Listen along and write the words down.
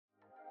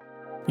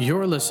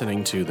You're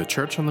listening to the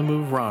Church on the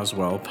Move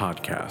Roswell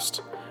podcast.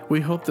 We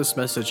hope this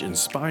message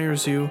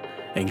inspires you,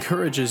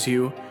 encourages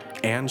you,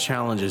 and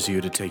challenges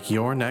you to take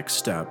your next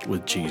step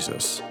with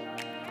Jesus.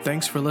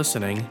 Thanks for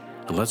listening.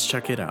 Let's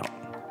check it out.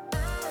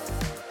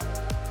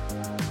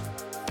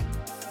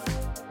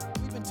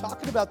 We've been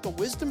talking about the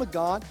wisdom of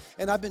God,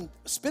 and I've been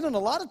spending a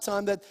lot of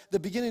time that the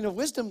beginning of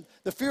wisdom,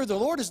 the fear of the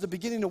Lord is the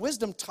beginning of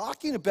wisdom,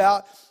 talking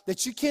about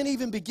that you can't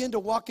even begin to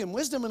walk in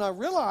wisdom. And I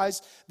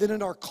realize that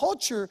in our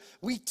culture,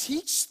 we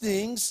teach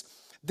things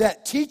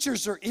that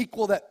teachers are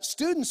equal, that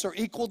students are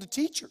equal to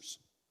teachers.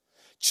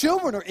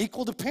 Children are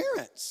equal to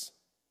parents.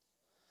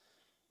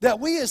 That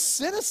we as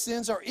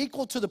citizens are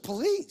equal to the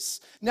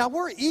police. Now,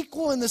 we're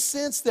equal in the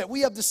sense that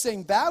we have the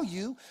same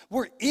value.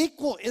 We're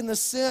equal in the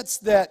sense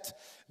that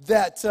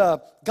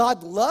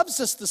God loves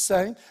us the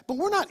same, but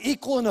we're not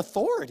equal in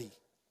authority.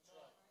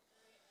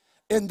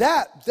 And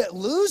that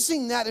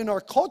losing that in our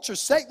culture,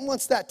 Satan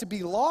wants that to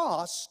be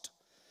lost.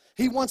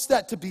 He wants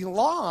that to be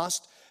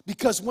lost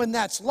because when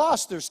that's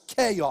lost, there's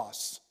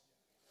chaos.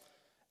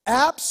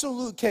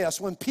 Absolute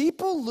chaos. When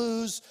people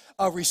lose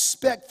a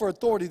respect for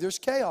authority, there's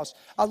chaos.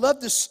 I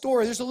love this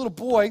story. There's a little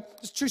boy,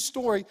 it's a true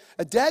story.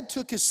 A dad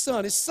took his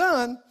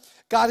son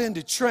got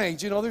into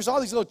trains. You know, there's all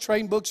these little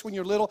train books when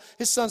you're little.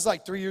 His son's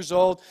like 3 years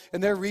old,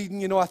 and they're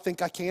reading, I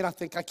think I can,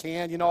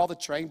 all the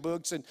train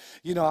books. And,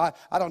 I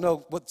don't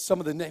know what some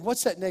of the name,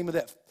 what's that name of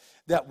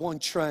that one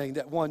train,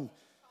 that one?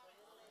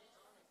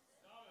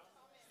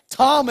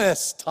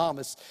 Thomas.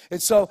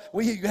 And so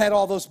we had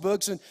all those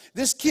books, and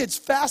this kid's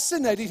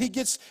fascinated.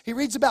 He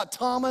reads about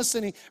Thomas,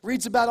 and he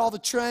reads about all the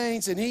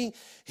trains, and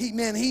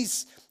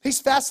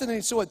he's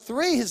fascinated. So at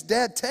 3, his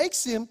dad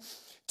takes him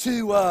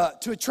to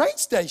a train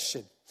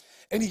station,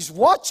 and he's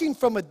watching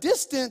from a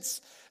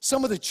distance.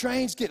 Some of the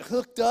trains get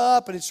hooked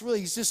up, and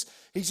he's just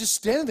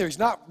standing there. He's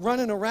not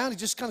running around. He's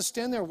just kind of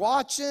standing there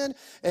watching,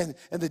 and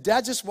the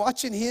dad's just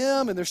watching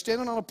him, and they're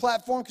standing on a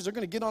platform because they're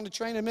going to get on the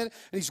train in a minute,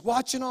 and he's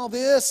watching all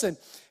this, and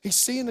he's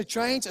seeing the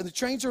trains, and the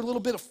trains are a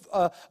little bit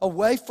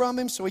away from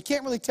him, so he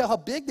can't really tell how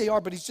big they are,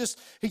 but he's just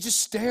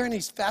staring.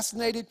 He's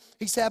fascinated.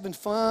 He's having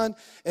fun,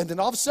 and then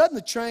all of a sudden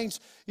the trains,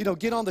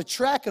 get on the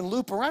track and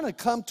loop around and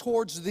come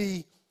towards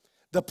the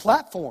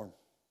platform,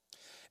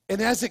 and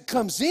as it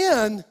comes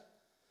in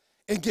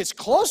and gets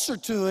closer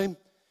to him,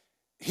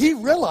 he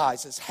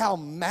realizes how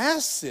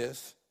massive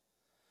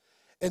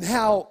and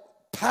how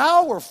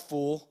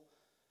powerful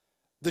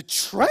the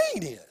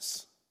train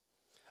is.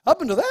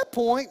 Up until that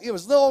point, it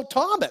was little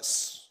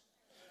Thomas.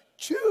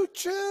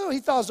 Choo-choo. He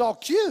thought it was all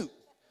cute.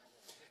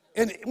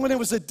 And when it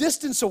was a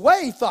distance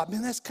away, he thought,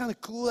 man, that's kind of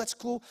cool, that's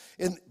cool.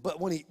 But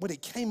when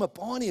it came up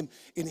on him,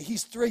 and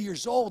he's 3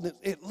 years old, and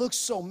it looks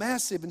so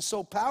massive and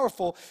so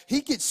powerful,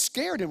 he gets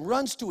scared and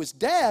runs to his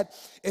dad,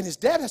 and his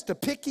dad has to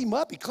pick him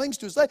up. He clings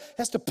to his leg,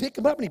 has to pick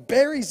him up, and he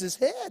buries his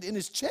head in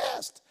his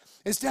chest.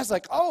 And his dad's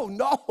like, oh,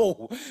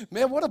 no,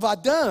 man, what have I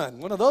done?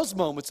 One of those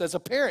moments as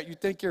a parent, you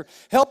think you're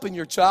helping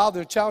your child,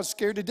 and the child's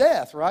scared to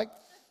death, right?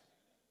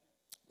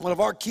 One of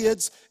our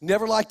kids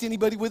never liked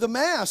anybody with a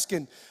mask,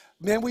 and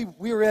man, we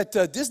were at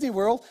Disney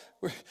World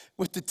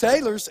with the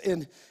Taylors,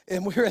 and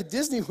we were at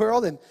Disney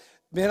World, and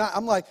man,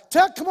 I'm like,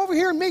 come over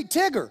here and meet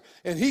Tigger.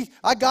 And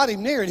I got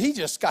him near, and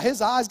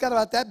his eyes got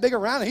about that big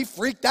around, and he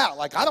freaked out.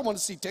 Like, I don't want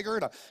to see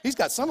Tigger.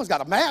 Someone's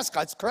got a mask.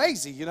 That's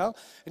crazy, And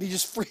he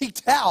just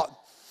freaked out.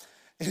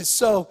 And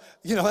so,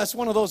 that's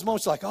one of those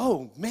moments like,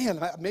 oh,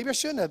 man, maybe I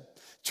shouldn't have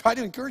tried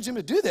to encourage him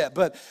to do that.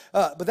 But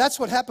that's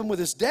what happened with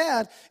his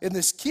dad and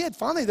this kid.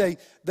 Finally,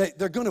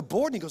 they're going to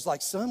board, and he goes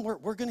like, son,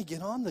 we're going to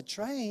get on the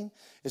train.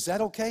 Is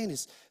that okay? And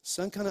his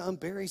son kind of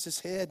unburies his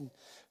head and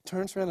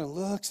turns around and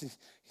looks, and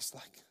he's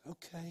like,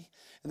 okay.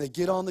 And they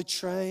get on the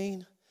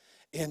train,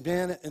 and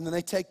then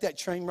they take that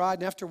train ride,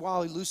 and after a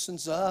while, he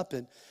loosens up,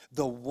 and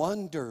the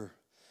wonder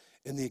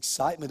and the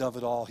excitement of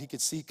it all, he could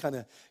see kind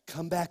of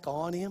come back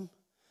on him.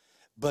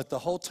 But the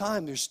whole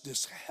time, there's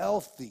this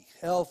healthy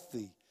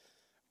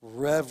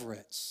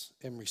reverence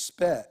and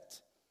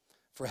respect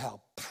for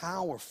how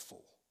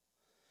powerful,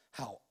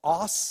 how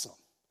awesome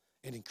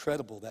and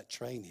incredible that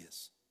train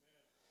is.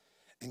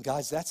 And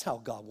guys, that's how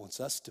God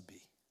wants us to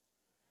be.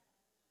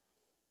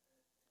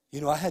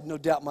 I had no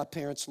doubt my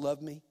parents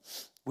loved me.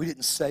 We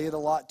didn't say it a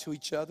lot to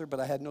each other, but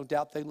I had no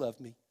doubt they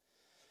loved me.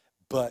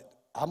 But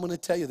I'm going to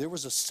tell you, there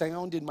was a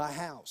sound in my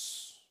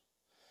house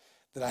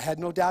that I had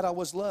no doubt I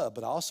was loved,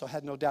 but I also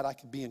had no doubt I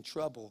could be in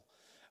trouble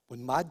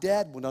when my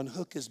dad would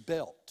unhook his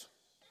belt.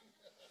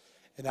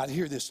 And I'd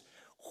hear this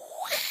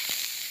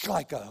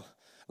like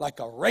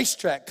a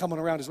racetrack coming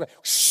around his way.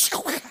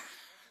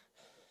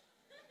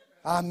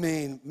 I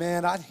mean,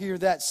 man, I'd hear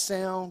that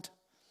sound,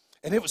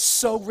 and it was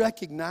so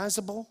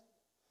recognizable.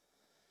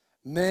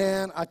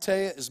 Man, I tell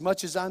you, as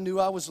much as I knew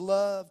I was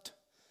loved,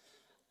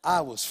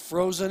 I was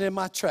frozen in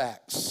my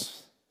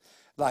tracks.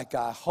 Like,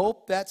 I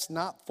hope that's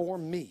not for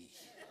me.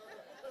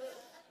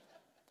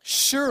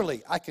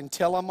 Surely I can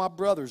tell on my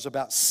brothers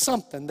about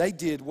something they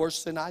did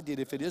worse than I did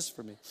if it is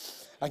for me.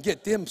 I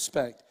get them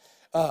spanked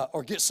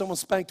or get someone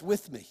spanked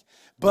with me.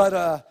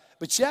 But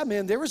But yeah,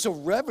 man, there was a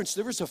reverence,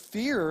 there was a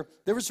fear,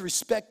 there was a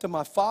respect to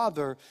my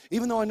father.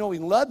 Even though I know he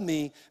loved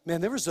me,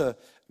 man, there was a,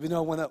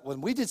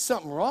 when we did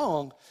something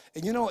wrong,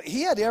 and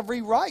he had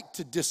every right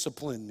to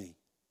discipline me.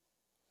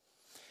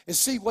 And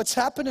see, what's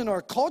happened in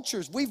our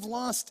cultures, we've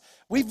lost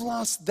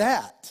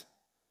that.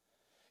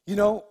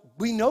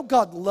 We know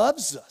God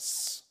loves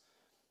us.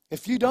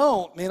 If you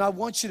don't, man, I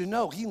want you to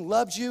know he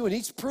loves you, and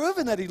he's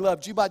proven that he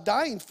loved you by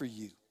dying for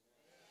you.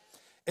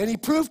 And he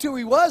proved who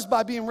he was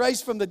by being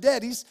raised from the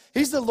dead. He's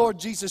the Lord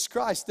Jesus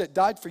Christ that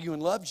died for you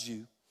and loves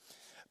you.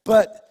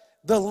 But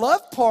the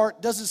love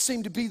part doesn't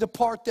seem to be the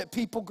part that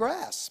people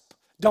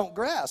don't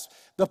grasp.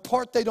 The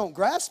part they don't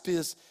grasp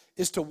is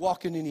to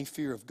walk in any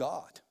fear of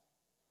God.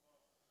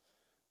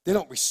 They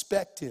don't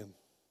respect him.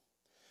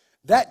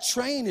 That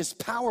train is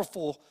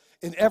powerful,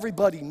 and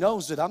everybody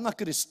knows it. I'm not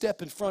going to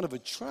step in front of a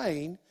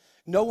train.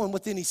 No one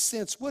with any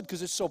sense would,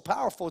 because it's so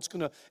powerful, it's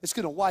going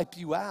to wipe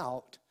you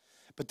out.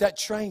 But that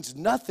train's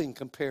nothing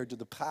compared to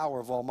the power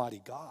of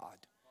Almighty God.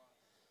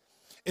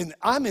 And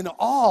I'm in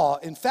awe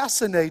and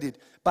fascinated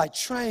by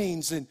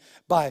trains and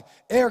by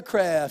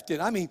aircraft.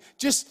 And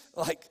just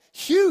like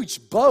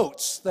huge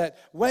boats that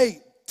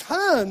weigh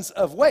tons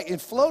of weight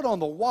and float on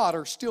the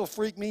water still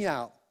freak me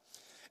out.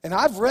 And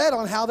I've read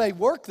on how they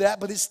work that,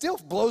 but it still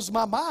blows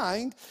my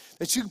mind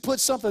that you can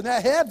put something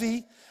that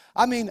heavy.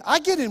 I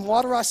get in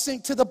water, I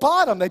sink to the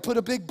bottom. They put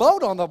a big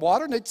boat on the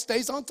water, and it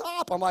stays on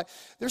top. I'm like,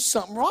 there's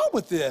something wrong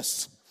with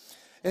this.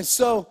 And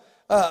so,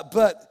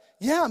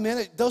 yeah,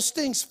 man, those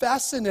things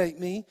fascinate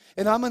me.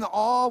 And I'm in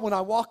awe when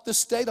I walk the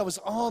state. I was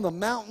on the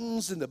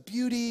mountains and the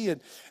beauty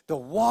and the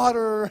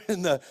water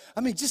and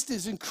just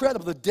is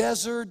incredible. The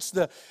deserts,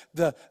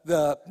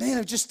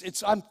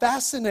 I'm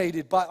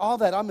fascinated by all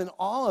that. I'm in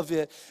awe of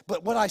it.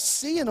 But what I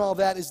see in all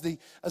that is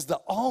the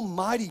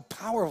almighty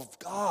power of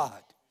God.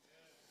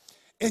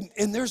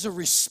 And there's a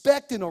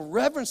respect and a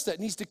reverence that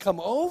needs to come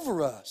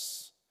over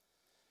us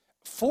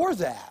for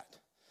that.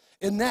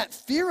 And that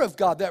fear of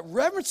God, that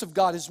reverence of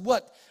God is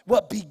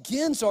what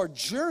begins our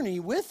journey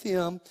with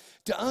him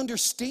to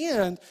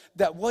understand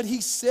that what he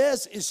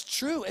says is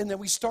true and that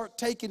we start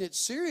taking it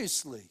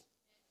seriously.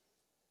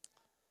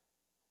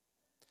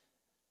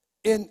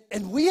 And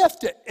we have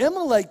to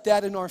emulate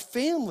that in our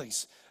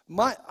families.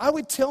 I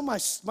would tell my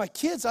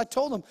kids, I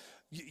told them,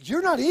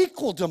 you're not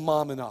equal to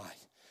mom and I.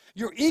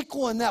 You're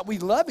equal in that we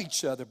love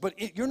each other,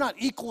 but you're not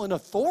equal in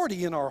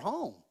authority in our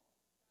home.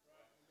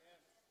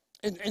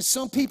 And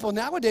some people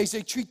nowadays,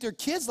 they treat their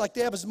kids like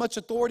they have as much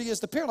authority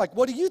as the parent. Like,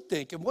 what do you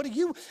think? And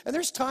and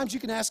there's times you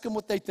can ask them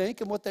what they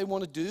think and what they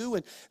want to do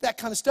and that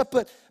kind of stuff.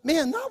 But,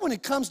 man, not when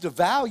it comes to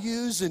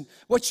values and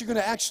what you're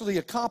going to actually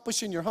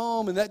accomplish in your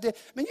home and that day.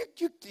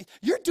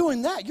 You're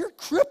doing that. You're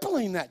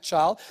crippling that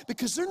child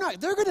because they're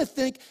going to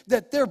think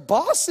that their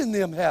boss and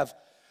them have,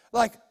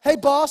 like, hey,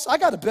 boss, I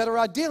got a better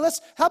idea.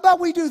 How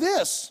about we do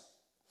this?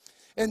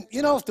 And,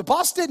 if the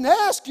boss didn't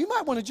ask, you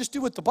might want to just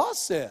do what the boss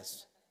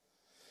says.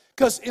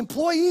 Because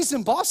employees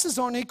and bosses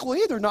aren't equal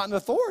either, not in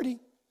authority.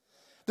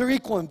 They're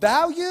equal in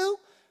value,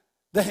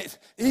 they're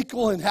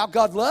equal in how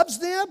God loves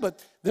them,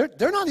 but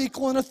they're not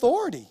equal in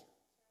authority.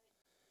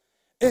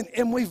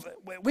 And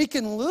we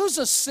can lose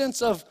a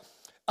sense of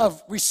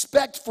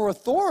respect for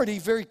authority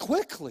very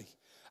quickly.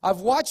 I've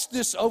watched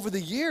this over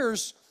the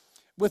years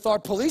with our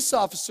police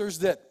officers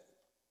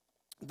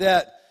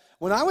that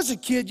when I was a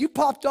kid, you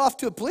popped off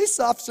to a police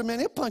officer, man,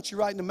 he'll punch you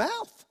right in the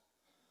mouth.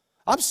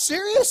 I'm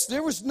serious.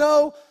 There was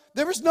no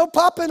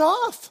popping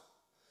off.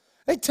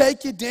 They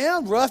take you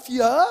down, rough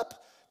you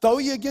up, throw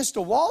you against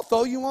a wall,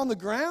 throw you on the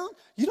ground.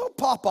 You don't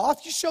pop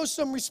off. You show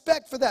some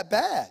respect for that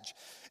badge.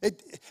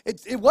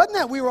 It wasn't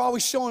that we were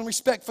always showing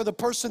respect for the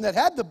person that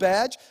had the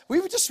badge. We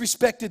just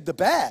respected the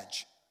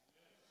badge.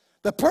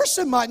 The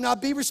person might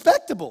not be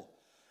respectable,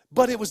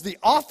 but it was the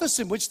office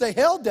in which they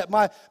held that.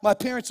 My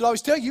parents would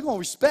always tell you, you're going to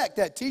respect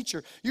that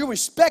teacher. You're going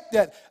to respect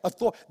that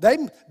authority.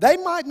 They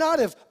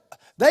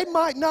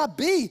might not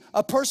be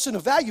a person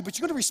of value, but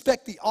you're going to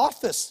respect the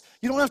office.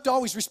 You don't have to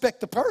always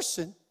respect the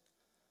person,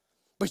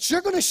 but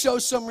you're going to show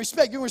some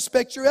respect. You're going to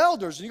respect your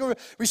elders, and you're going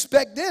to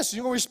respect this, and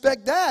you're going to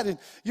respect that. And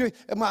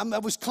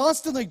it was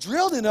constantly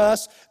drilled in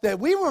us that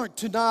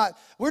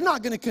we're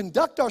not going to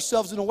conduct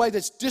ourselves in a way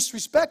that's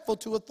disrespectful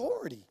to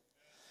authority.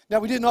 Now,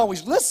 we didn't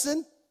always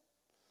listen,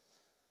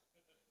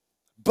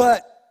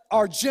 but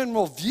our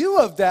general view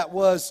of that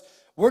was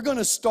we're going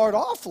to start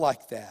off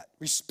like that,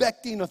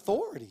 respecting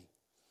authority.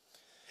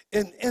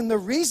 And the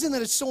reason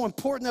that it's so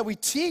important that we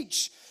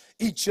teach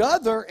each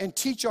other and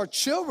teach our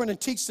children and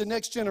teach the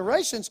next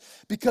generations,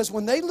 because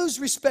when they lose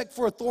respect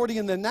for authority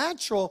in the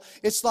natural,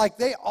 it's like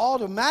they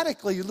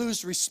automatically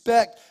lose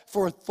respect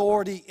for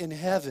authority in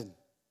heaven.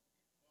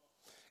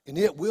 And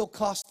it will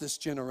cost this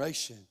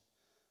generation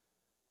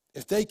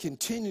if they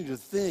continue to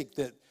think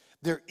that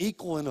they're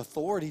equal in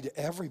authority to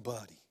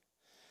everybody.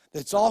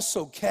 That's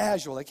also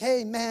casual, like,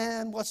 hey,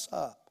 man, what's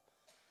up?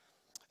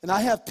 And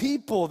I have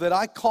people that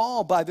I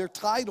call by their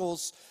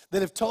titles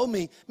that have told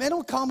me, man,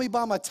 don't call me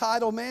by my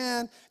title,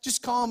 man.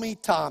 Just call me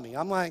Tommy.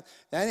 I'm like,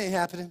 that ain't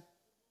happening.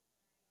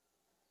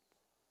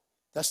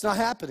 That's not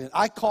happening.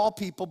 I call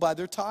people by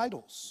their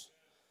titles.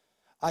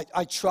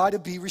 I try to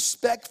be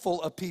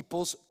respectful of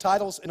people's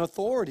titles and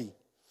authority.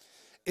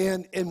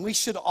 And we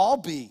should all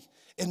be.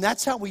 And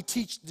that's how we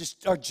teach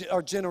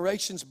our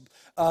generations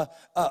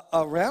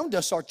around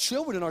us, our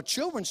children and our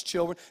children's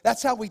children.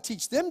 That's how we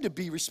teach them to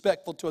be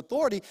respectful to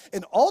authority.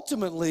 And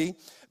ultimately,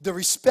 the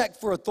respect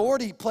for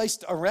authority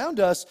placed around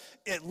us,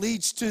 it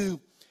leads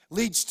to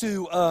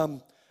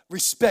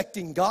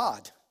respecting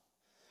God.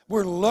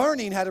 We're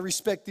learning how to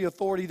respect the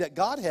authority that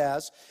God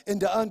has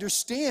and to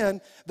understand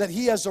that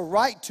He has a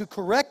right to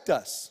correct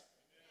us.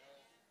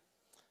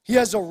 He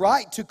has a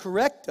right to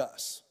correct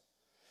us.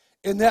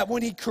 And that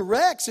when He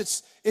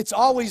corrects, it's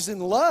always in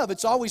love.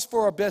 It's always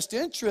for our best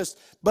interest,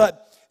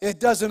 but it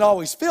doesn't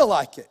always feel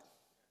like it.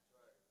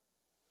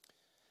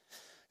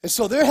 And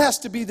so there has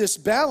to be this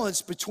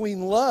balance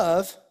between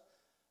love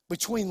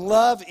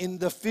and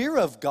the fear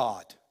of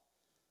God.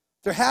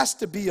 There has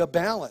to be a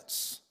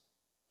balance.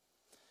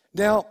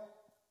 Now,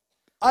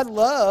 I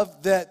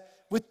love that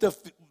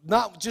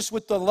not just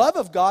with the love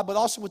of God, but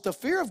also with the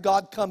fear of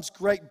God comes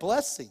great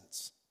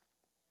blessings.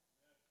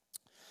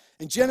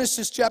 In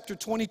Genesis chapter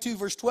 22,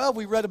 verse 12,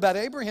 we read about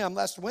Abraham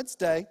last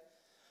Wednesday,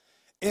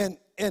 and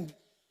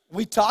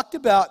we talked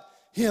about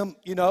him,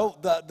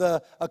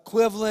 the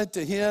equivalent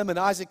to him and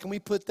Isaac. Can we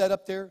put that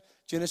up there?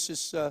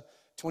 Genesis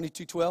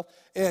 22:12.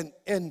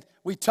 And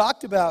we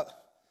talked about,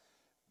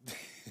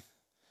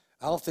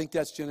 I don't think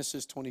that's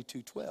Genesis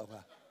 22:12.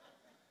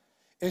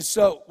 And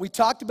so we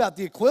talked about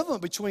the equivalent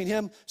between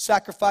him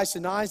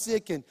sacrificing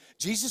Isaac and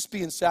Jesus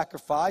being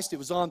sacrificed. It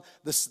was on,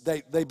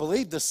 they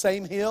believed, the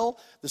same hill,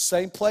 the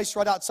same place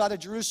right outside of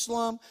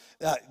Jerusalem.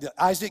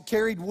 Isaac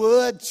carried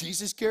wood.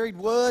 Jesus carried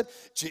wood.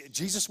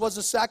 Jesus was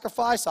a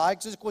sacrifice.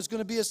 Isaac was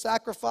going to be a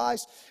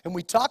sacrifice. And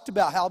we talked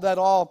about how that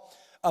all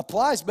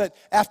applies. But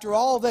after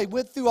all they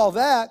went through all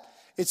that,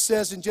 it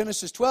says in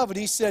Genesis 12, and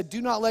he said,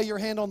 "Do not lay your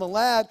hand on the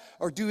lad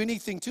or do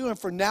anything to him,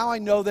 for now I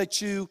know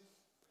that you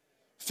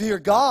fear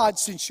God,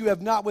 since you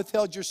have not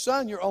withheld your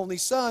son, your only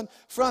son,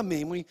 from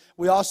me."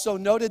 We also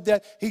noted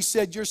that he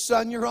said, "Your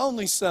son, your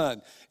only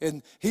son."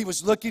 And he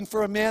was looking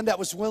for a man that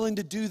was willing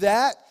to do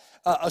that,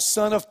 a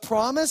son of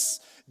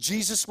promise.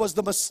 Jesus was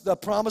the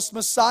promised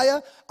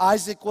Messiah.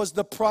 Isaac was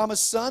the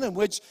promised son in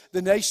which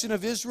the nation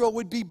of Israel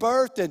would be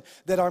birthed and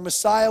that our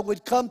Messiah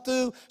would come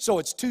through. So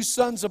it's two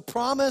sons of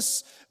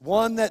promise,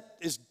 one that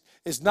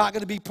is not going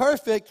to be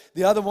perfect,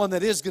 the other one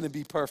that is going to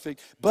be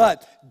perfect.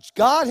 But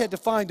God had to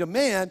find a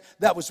man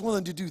that was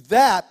willing to do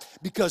that,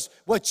 because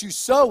what you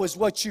sow is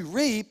what you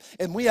reap,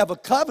 and we have a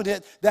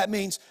covenant. That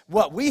means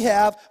what we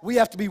have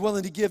to be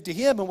willing to give to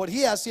him, and what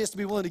he has to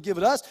be willing to give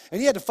it us.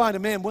 And he had to find a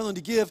man willing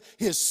to give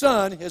his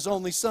son, his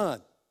only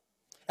son,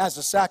 as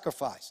a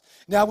sacrifice.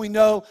 Now we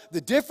know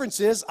the difference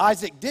is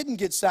Isaac didn't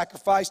get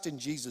sacrificed and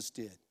Jesus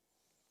did.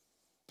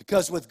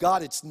 Because with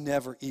God it's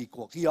never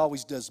equal. He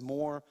always does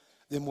more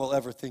than we'll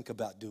ever think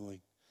about doing.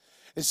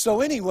 And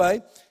so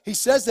anyway, he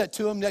says that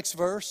to him, next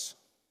verse.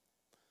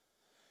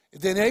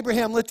 Then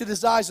Abraham lifted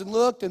his eyes and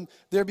looked, and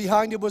there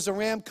behind him was a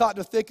ram caught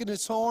in a thicket in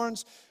its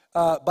horns,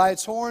 by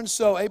its horns.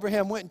 So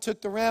Abraham went and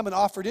took the ram and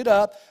offered it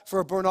up for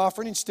a burnt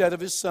offering instead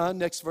of his son.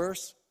 Next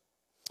verse.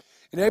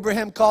 And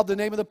Abraham called the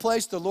name of the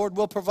place, "The Lord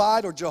will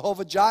provide," or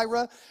Jehovah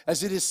Jireh,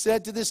 as it is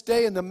said to this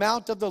day, "In the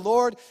mount of the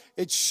Lord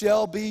it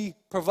shall be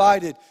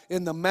provided."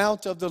 In the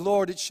mount of the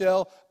Lord it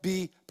shall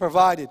be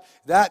provided.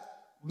 That,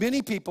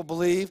 many people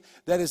believe,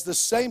 that is the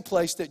same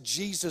place that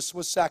Jesus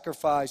was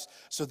sacrificed.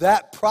 So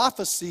that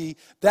prophecy,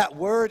 that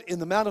word, "in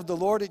the mount of the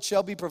Lord it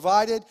shall be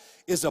provided,"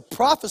 is a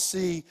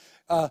prophecy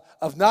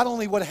of not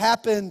only what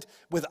happened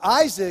with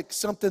Isaac,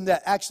 something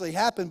that actually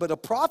happened, but a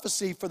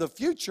prophecy for the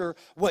future,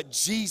 what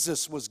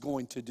Jesus was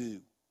going to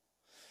do.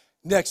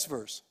 Next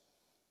verse.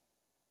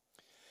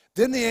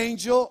 Then the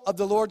angel of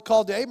the Lord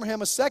called to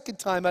Abraham a second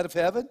time out of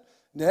heaven.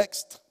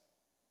 Next.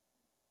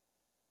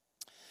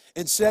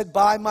 And said,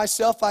 "By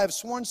myself I have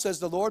sworn, says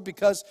the Lord,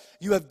 because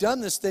you have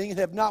done this thing and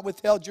have not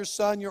withheld your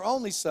son, your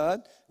only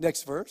son."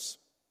 Next verse.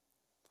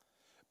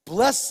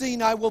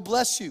 "Blessing I will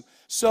bless you."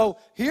 So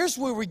here's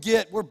where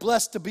we're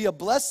blessed to be a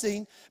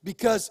blessing,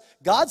 because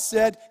God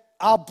said,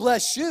 "I'll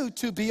bless you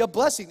to be a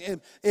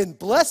blessing." In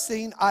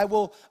blessing, I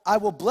will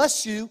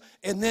bless you.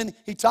 And then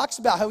he talks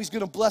about how he's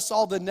going to bless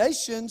all the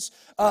nations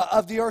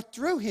of the earth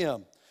through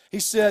him. He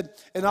said,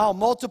 "And I will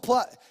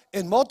multiply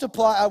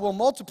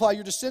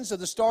your descendants of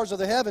the stars of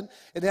the heaven,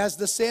 and as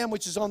the sand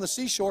which is on the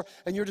seashore,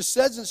 and your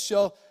descendants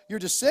shall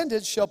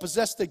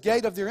possess the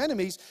gate of their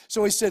enemies."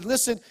 So he said,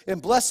 listen, in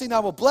blessing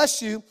I will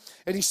bless you.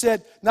 And he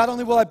said, not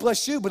only will I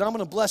bless you, but I'm going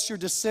to bless your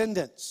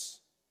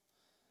descendants.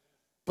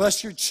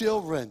 Bless your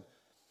children.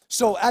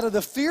 So out of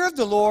the fear of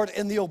the Lord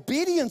and the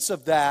obedience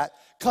of that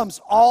comes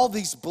all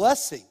these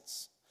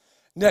blessings.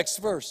 Next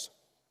verse.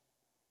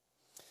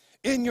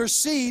 "In your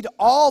seed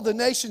all the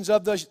nations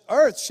of the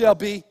earth shall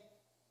be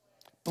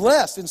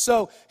blessed." And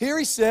so here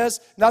he says,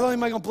 not only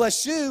am I going to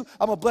bless you,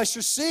 I'm going to bless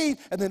your seed.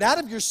 And then out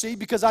of your seed,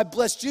 because I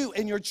blessed you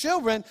and your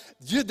children,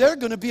 they're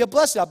going to be a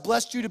blessing. I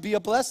blessed you to be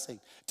a blessing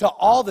to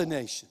all the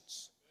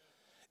nations.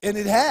 And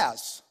it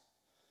has.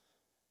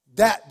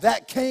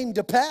 that came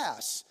to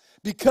pass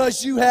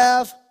because you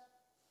have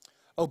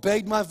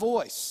obeyed my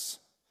voice.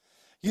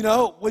 You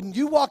know, when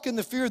you walk in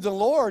the fear of the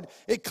Lord,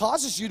 it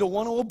causes you to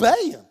want to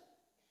obey Him.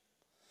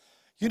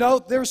 You know,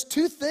 there's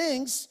two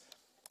things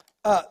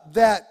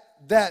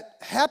that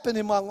happened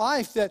in my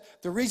life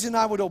that the reason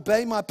I would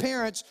obey my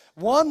parents,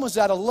 one was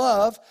out of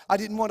love. I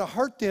didn't want to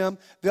hurt them.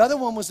 The other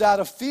one was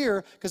out of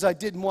fear because I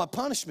didn't want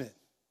punishment.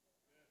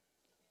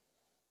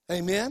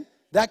 Amen?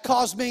 That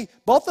caused me,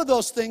 both of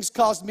those things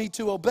caused me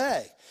to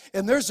obey.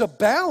 And there's a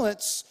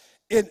balance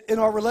in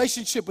our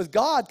relationship with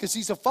God, because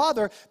He's a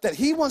Father, that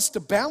He wants to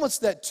balance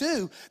that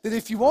too. That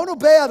if you won't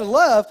obey out of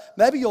love,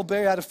 maybe you'll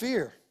obey out of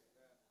fear.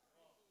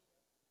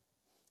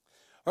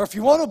 Or if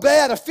you won't obey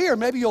out of fear,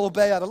 maybe you'll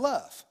obey out of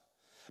love.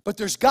 But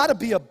there's got to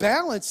be a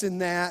balance in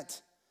that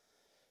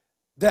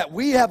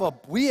we have a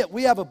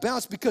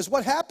balance, because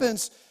what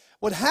happens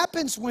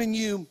when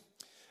you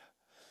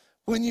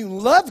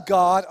love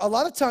God, a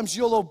lot of times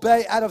you'll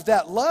obey out of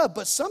that love,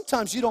 but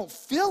sometimes you don't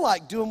feel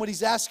like doing what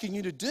He's asking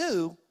you to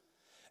do.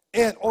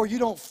 Or you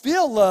don't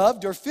feel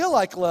loved or feel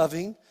like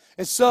loving.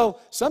 And so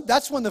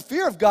that's when the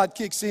fear of God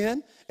kicks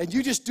in, and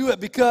you just do it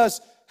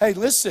because, hey,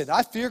 listen,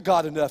 I fear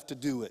God enough to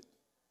do it.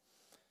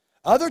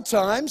 Other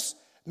times,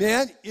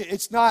 man,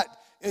 it's not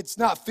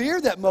fear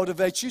that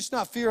motivates you. It's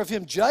not fear of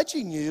Him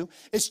judging you.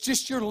 It's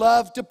just your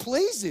love to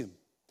please Him.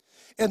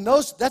 And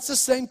that's the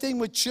same thing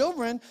with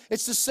children.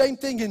 It's the same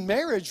thing in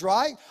marriage,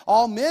 right?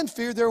 All men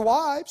fear their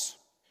wives.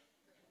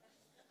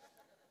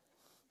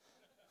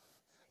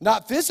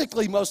 Not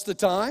physically most of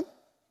the time,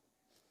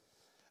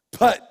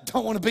 but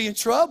don't want to be in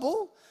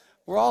trouble.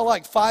 We're all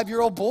like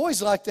 5-year-old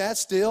boys like that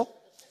still,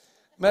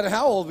 no matter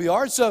how old we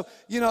are. So,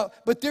 you know,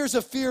 but there's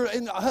a fear,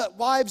 and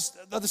wives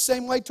are the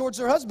same way towards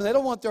their husband. They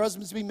don't want their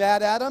husbands to be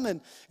mad at them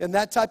and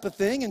that type of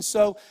thing. And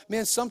so,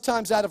 man,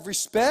 sometimes out of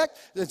respect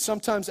and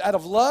sometimes out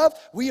of love,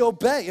 we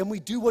obey and we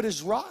do what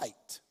is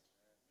right.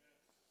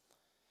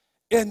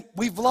 And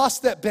we've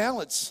lost that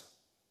balance.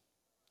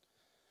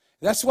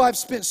 That's why I've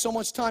spent so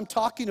much time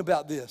talking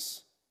about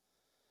this.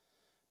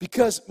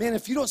 Because, man,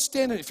 if you're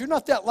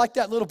not like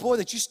that little boy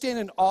that you stand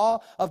in awe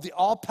of the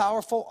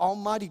all-powerful,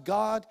 almighty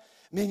God,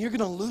 man, you're going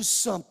to lose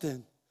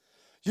something.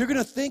 You're going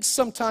to think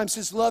sometimes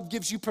His love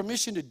gives you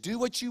permission to do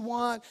what you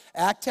want,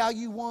 act how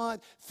you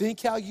want,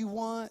 think how you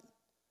want.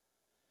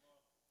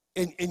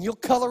 And you'll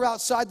color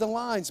outside the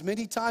lines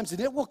many times, and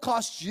it will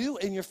cost you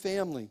and your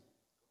family.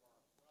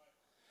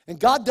 And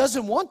God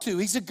doesn't want to.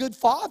 He's a good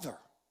Father.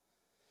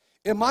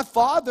 And my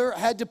Father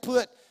had to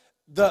put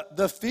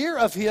the fear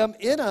of Him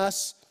in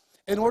us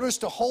in order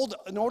to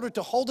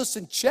hold us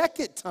in check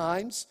at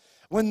times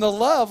when the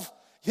love,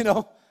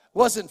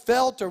 wasn't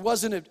felt or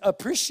wasn't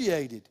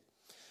appreciated.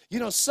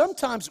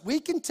 Sometimes we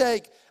can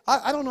take,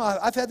 I don't know,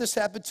 I've had this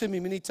happen to me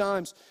many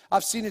times.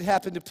 I've seen it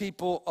happen to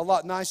people a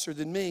lot nicer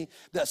than me,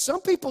 that some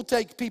people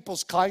take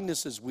people's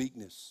kindness as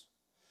weakness.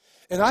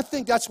 And I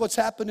think that's what's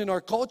happened in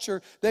our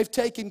culture. They've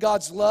taken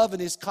God's love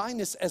and His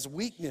kindness as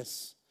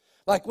weakness.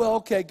 Like, well,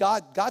 okay,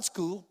 God's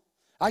cool.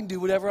 I can do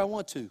whatever I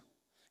want to.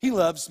 He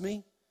loves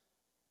me.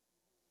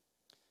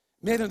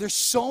 Man, there's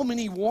so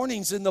many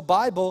warnings in the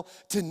Bible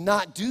to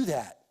not do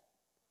that.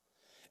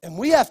 And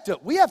we have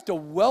to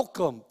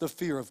welcome the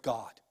fear of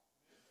God.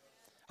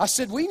 I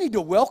said we need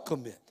to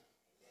welcome it.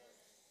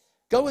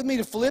 Go with me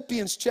to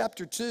Philippians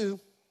chapter 2.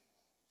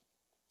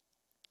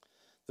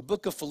 The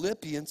book of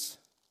Philippians,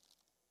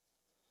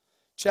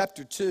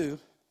 chapter 2.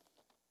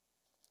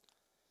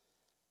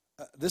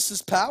 This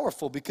is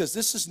powerful because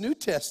this is New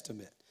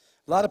Testament.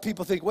 A lot of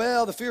people think,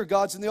 well, the fear of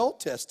God's in the Old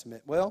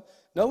Testament. Well,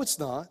 no, it's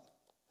not.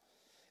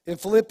 In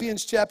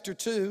Philippians chapter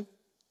 2,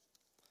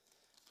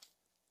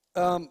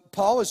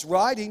 Paul is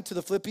writing to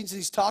the Philippians, and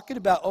he's talking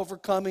about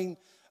overcoming,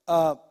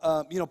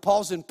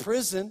 Paul's in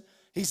prison.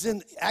 He's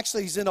in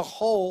a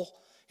hole.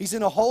 He's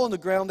in a hole in the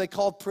ground they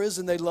called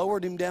prison. They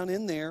lowered him down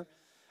in there.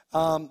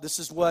 This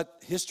is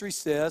what history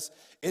says.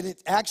 And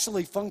it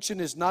actually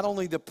functioned as not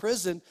only the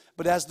prison,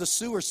 but as the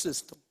sewer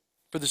system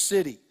for the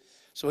city.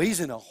 So he's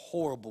in a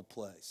horrible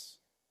place.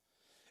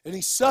 And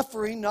he's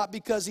suffering not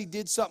because he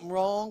did something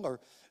wrong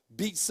or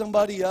beat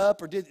somebody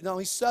up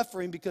he's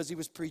suffering because he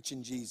was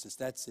preaching Jesus.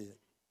 That's it.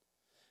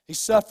 He's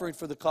suffering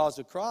for the cause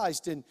of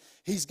Christ, and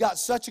he's got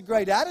such a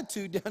great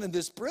attitude down in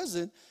this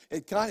prison,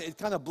 it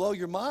kind of blow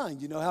your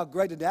mind, how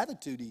great an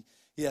attitude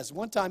he has.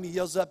 One time he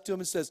yells up to him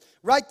and says,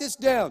 write this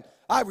down,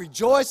 I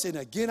rejoice, and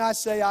again I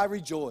say I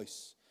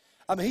rejoice.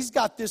 I mean, he's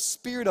got this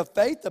spirit of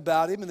faith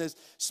about him and this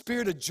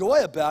spirit of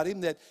joy about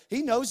him that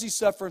he knows he's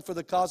suffering for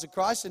the cause of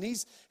Christ, and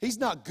he's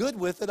not good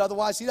with it.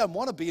 Otherwise, he doesn't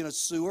want to be in a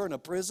sewer, in a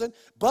prison.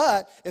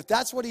 But if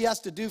that's what he has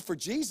to do for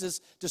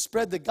Jesus to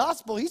spread the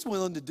gospel, he's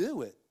willing to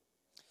do it.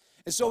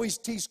 And so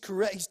he's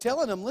correct. He's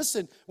telling them,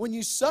 listen, when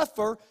you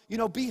suffer,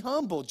 be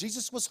humble.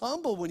 Jesus was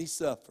humble when he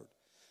suffered.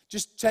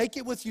 Just take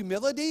it with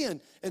humility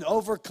and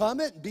overcome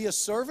it and be a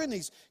servant.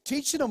 He's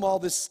teaching them all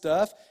this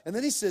stuff. And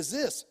then he says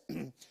this,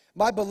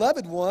 my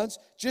beloved ones,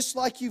 just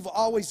like you've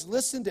always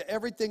listened to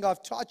everything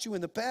I've taught you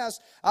in the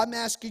past, I'm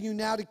asking you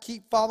now to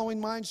keep following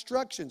my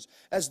instructions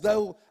as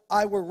though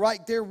I were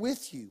right there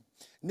with you.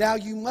 Now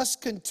you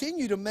must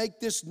continue to make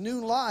this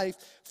new life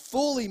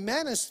fully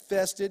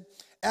manifested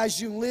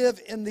as you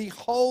live in the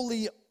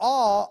holy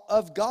awe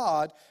of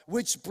God,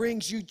 which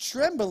brings you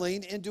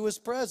trembling into His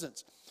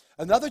presence.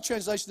 Another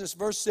translation of this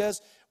verse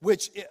says,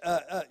 which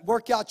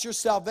work out your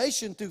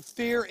salvation through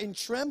fear and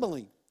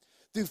trembling.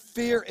 Through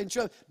fear and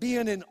trembling.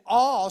 Being in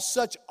awe,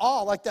 such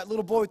awe, like that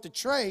little boy with the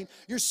train,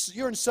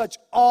 you're in such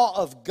awe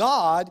of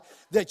God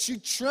that you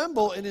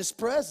tremble in His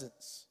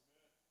presence.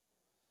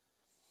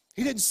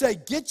 He didn't say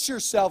get your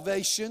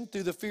salvation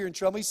through the fear and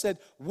trembling. He said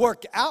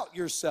work out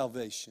your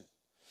salvation.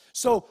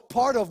 So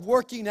part of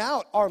working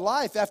out our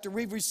life after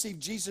we've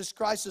received Jesus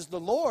Christ as the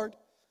Lord,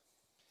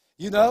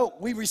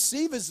 we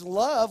receive His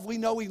love. We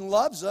know He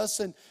loves us,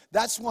 and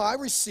that's why I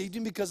received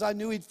Him, because I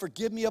knew He'd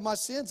forgive me of my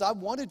sins. I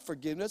wanted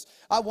forgiveness.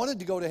 I wanted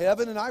to go to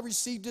heaven, and I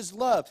received His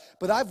love.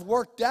 But I've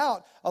worked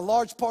out a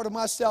large part of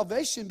my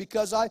salvation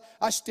because I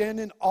stand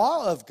in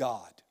awe of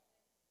God.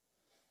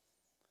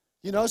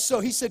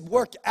 So He said,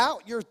 work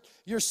out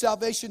your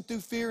salvation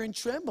through fear and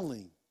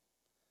trembling.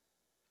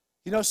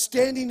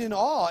 Standing in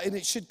awe, and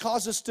it should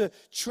cause us to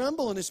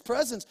tremble in His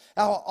presence.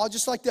 I'll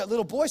just like that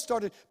little boy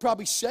started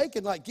probably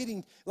shaking,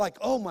 getting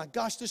oh my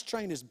gosh, this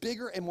train is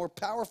bigger and more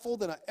powerful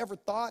than I ever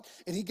thought.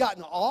 And he got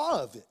in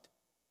awe of it.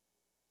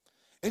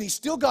 And he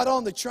still got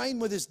on the train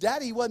with his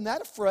daddy. He wasn't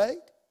that afraid.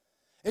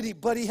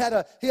 But he had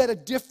a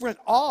different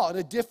awe and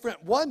a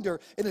different wonder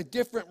and a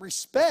different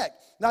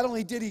respect. Not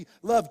only did he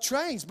love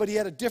trains, but he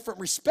had a different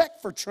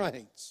respect for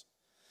trains.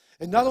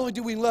 And not only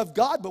do we love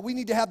God, but we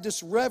need to have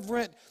this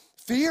reverent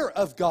fear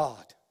of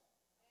God,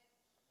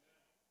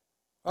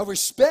 a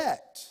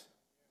respect.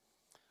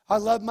 I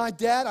love my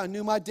dad. I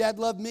knew my dad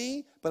loved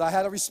me, but I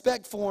had a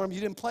respect for him. You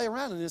didn't play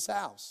around in his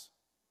house.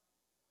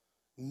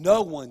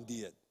 No one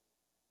did.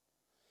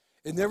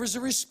 And there was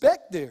a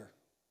respect there.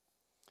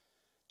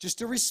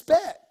 Just a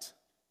respect.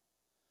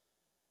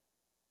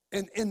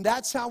 And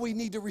that's how we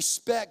need to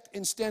respect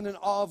and stand in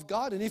awe of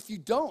God. And if you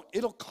don't,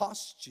 it'll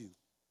cost you.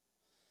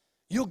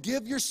 You'll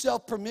give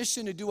yourself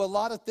permission to do a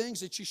lot of things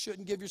that you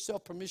shouldn't give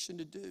yourself permission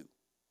to do.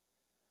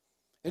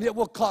 And it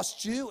will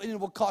cost you, and it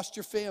will cost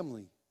your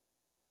family.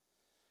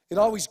 It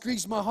always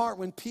grieves my heart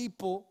when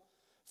people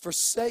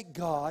forsake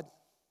God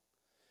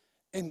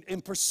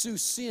and pursue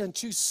sin,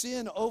 choose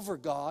sin over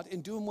God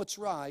and doing what's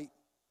right.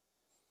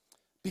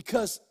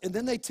 And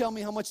then they tell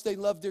me how much they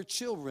love their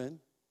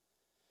children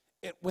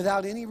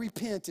without any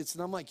repentance.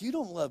 And I'm like, you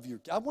don't love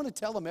I want to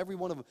tell them, every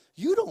one of them,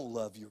 you don't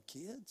love your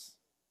kids.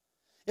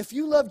 If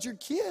you loved your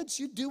kids,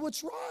 you'd do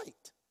what's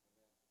right.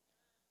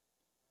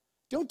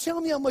 Don't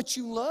tell me how much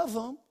you love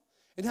them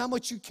and how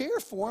much you care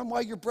for them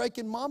while you're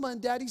breaking mama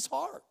and daddy's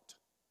heart.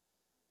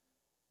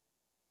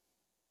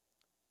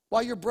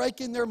 While you're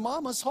breaking their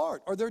mama's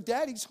heart or their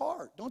daddy's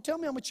heart. Don't tell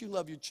me how much you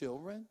love your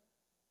children.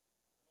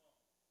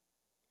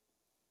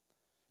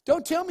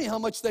 Don't tell me how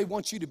much they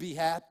want you to be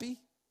happy.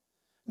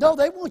 No,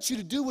 they want you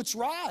to do what's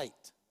right.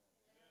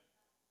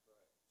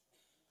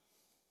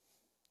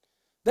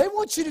 They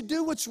want you to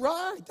do what's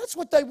right. That's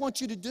what they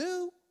want you to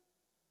do.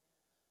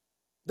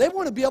 They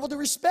want to be able to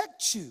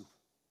respect you.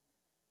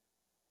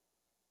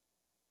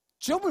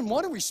 Children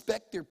want to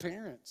respect their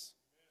parents.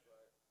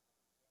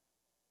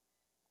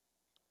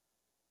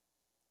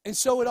 And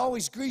so it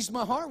always grieves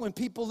my heart when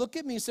people look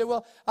at me and say,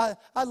 well,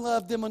 I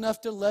love them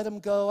enough to let them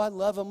go. I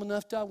love them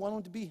enough I want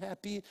them to be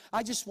happy.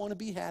 I just want to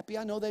be happy.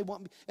 I know they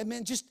want me. And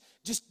man, just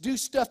do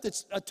stuff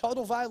that's a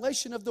total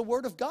violation of the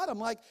Word of God. I'm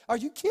like, are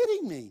you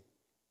kidding me?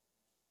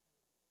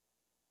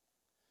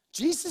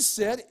 Jesus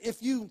said,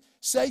 if you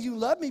say you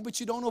love me but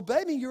you don't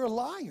obey me, you're a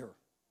liar.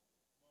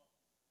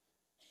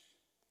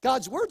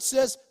 God's Word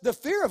says the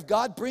fear of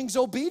God brings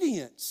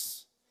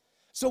obedience.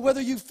 So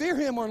whether you fear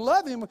Him or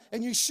love Him,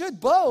 and you should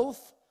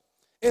both,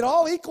 it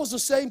all equals the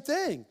same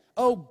thing.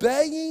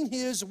 Obeying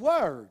His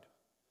Word.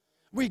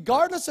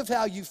 Regardless of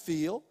how you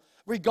feel,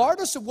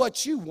 regardless of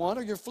what you want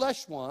or your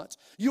flesh wants,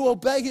 you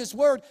obey His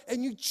Word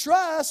and you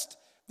trust.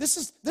 This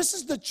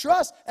is the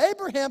trust.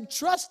 Abraham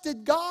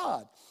trusted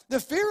God. The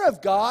fear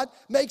of God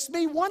makes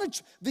me want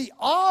to, the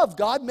awe of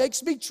God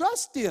makes me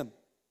trust Him.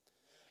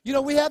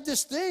 We have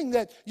this thing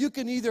that you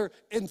can either,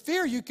 in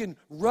fear, you can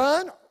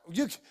run,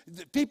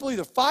 people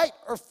either fight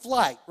or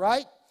flight,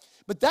 right?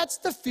 But that's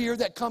the fear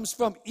that comes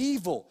from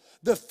evil.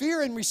 The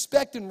fear and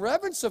respect and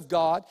reverence of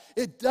God,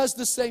 it does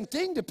the same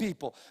thing to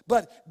people.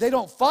 But they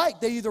don't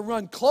fight. They either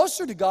run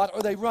closer to God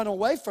or they run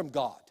away from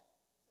God.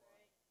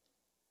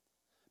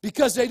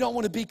 Because they don't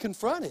want to be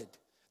confronted.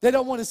 They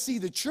don't want to see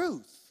the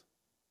truth.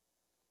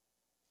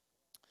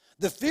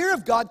 The fear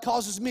of God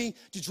causes me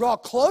to draw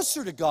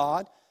closer to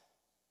God,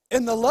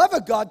 and the love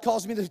of God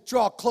causes me to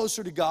draw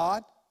closer to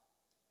God.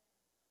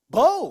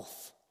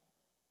 Both.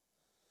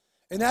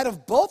 And out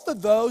of both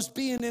of those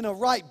being in a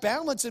right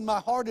balance in my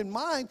heart and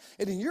mind,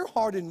 and in your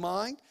heart and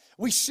mind,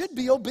 we should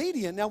be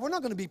obedient. Now, we're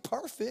not going to be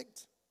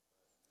perfect.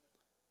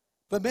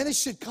 But man, it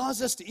should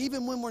cause us to,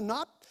 even when we're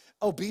not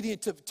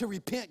obedient, to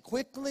repent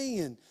quickly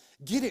and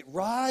get it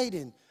right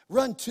and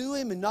run to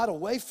Him and not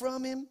away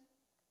from Him.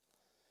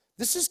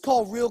 This is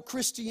called real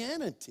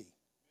Christianity.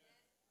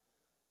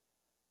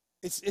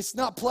 It's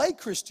not play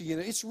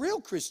Christianity. It's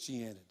real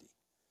Christianity.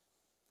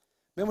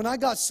 Man, when I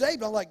got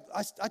saved,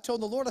 I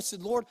told the Lord, I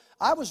said, Lord,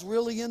 I was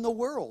really in the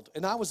world,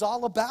 and I was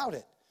all about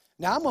it.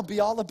 Now I'm going to be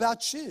all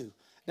about you.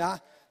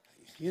 Now,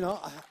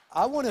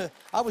 I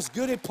was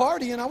good at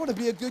partying. I want to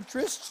be a good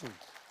Christian.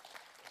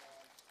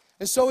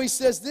 And so he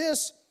says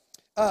this,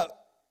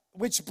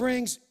 which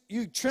brings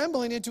you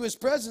trembling into his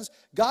presence.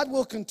 God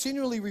will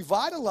continually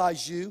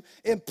revitalize you,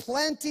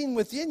 implanting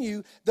within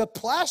you the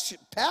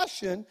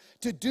passion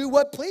to do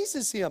what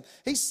pleases him.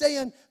 He's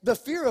saying the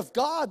fear of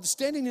God,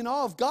 standing in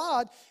awe of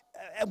God,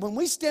 when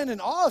we stand in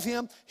awe of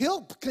him,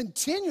 he'll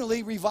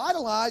continually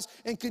revitalize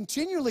and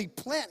continually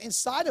plant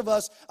inside of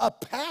us a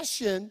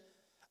passion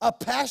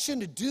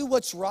to do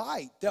what's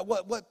right, that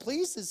what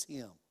pleases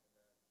him.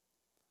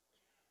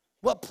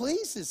 What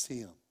pleases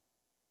him.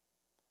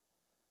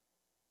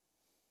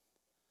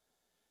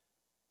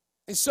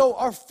 And so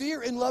our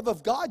fear and love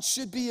of God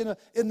should be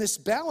in this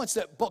balance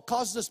that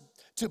causes us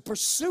to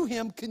pursue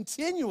him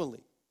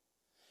continually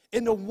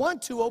and to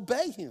want to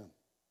obey him.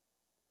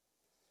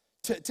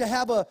 To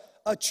have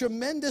a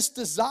tremendous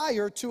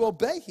desire to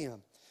obey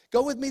him.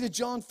 Go with me to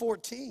John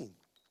 14.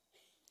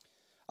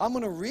 I'm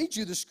going to read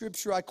you the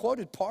scripture. I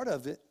quoted part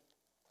of it.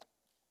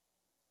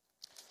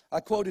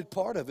 but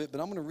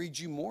I'm going to read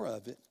you more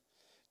of it.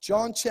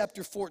 John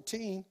chapter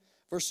 14,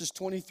 verses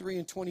 23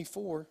 and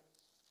 24.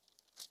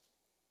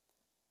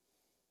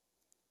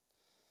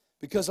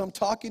 Because I'm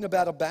talking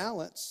about a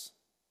balance.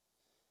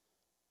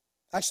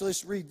 Actually,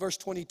 let's read verse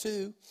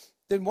 22.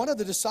 Then one of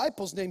the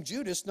disciples named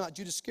Judas, not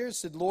Judas Iscariot,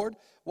 said, Lord,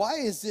 why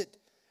is it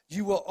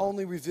you will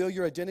only reveal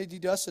your identity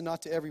to us and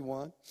not to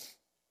everyone?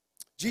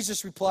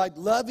 Jesus replied,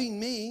 loving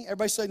me,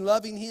 everybody say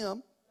loving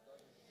him.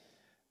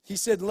 He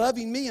said,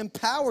 loving me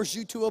empowers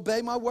you to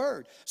obey my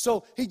word.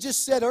 So he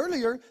just said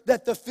earlier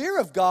that the fear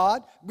of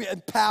God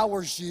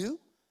empowers you.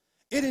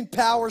 It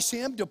empowers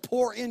him to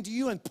pour into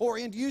you and pour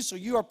into you so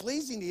you are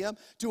pleasing to him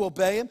to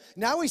obey him.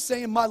 Now he's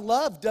saying my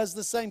love does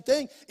the same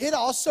thing. It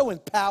also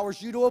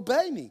empowers you to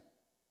obey me.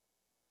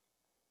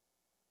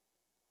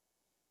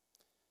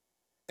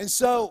 And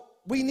so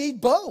we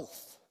need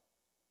both.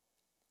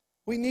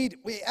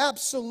 We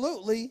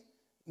absolutely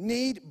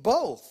need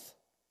both.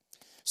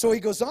 So he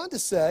goes on to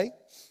say,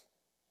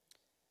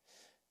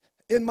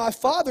 and my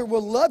Father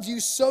will love you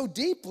so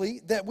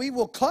deeply that we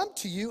will come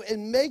to you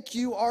and make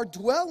you our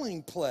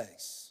dwelling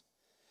place.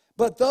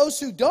 But those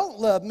who don't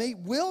love me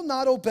will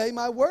not obey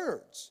my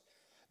words.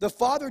 The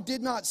Father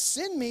did not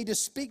send me to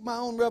speak my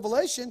own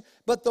revelation,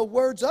 but the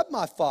words of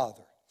my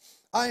Father.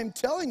 I am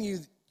telling you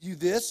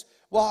this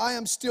while I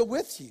am still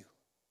with you.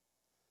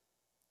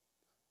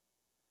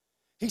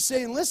 He's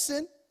saying,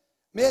 listen,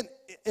 man,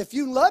 if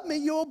you love me,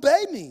 you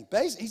obey me.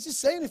 Basically, he's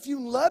just saying, if you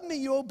love me,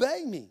 you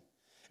obey me.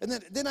 And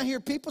then I hear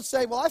people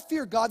say, well, I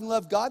fear God and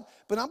love God,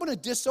 but I'm going to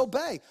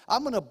disobey.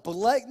 I'm going to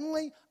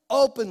blatantly,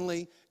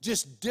 openly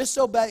just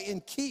disobey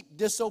and keep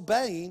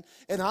disobeying,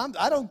 and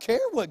I don't care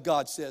what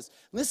God says.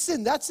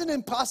 Listen, that's an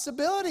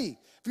impossibility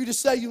for you to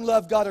say you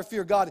love God or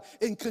fear God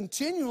and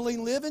continually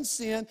live in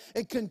sin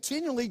and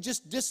continually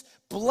just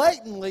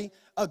blatantly,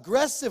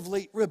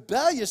 aggressively,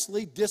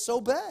 rebelliously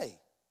disobey.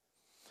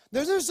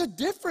 There's a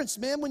difference,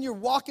 man, when you're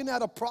walking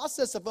out a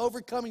process of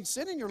overcoming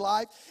sin in your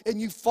life and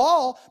you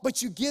fall,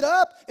 but you get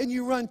up and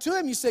you run to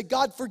him. You say,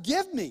 God,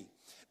 forgive me.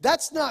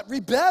 That's not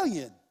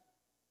rebellion.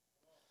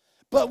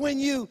 But when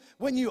you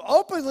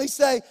openly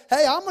say,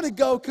 hey, I'm going to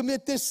go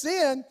commit this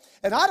sin,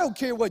 and I don't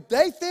care what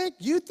they think,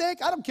 you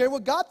think, I don't care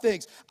what God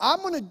thinks.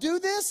 I'm going to do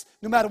this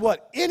no matter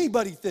what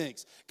anybody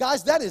thinks.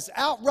 Guys, that is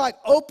outright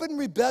open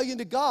rebellion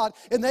to God,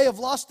 and they have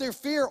lost their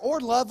fear or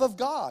love of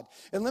God.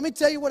 And let me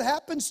tell you what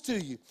happens to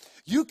you.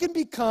 You can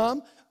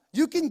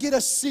get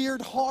a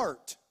seared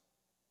heart.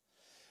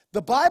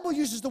 The Bible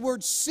uses the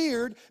word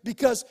seared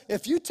because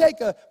if you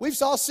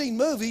we've all seen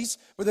movies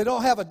where they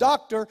don't have a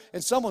doctor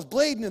and someone's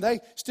bleeding and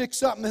they stick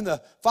something in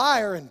the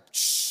fire and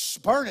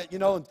burn it,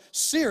 and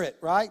sear it,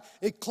 right?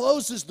 It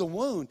closes the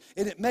wound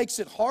and it makes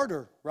it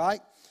harder,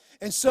 right?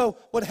 And so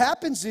what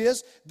happens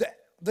is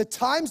the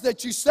times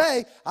that you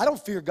say, I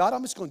don't fear God,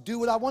 I'm just going to do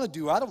what I want to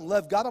do. I don't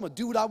love God, I'm going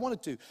to do what I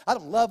want to do. I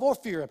don't love or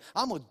fear him.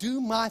 I'm going to do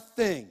my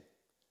thing.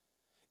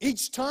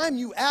 Each time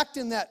you act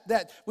in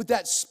with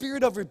that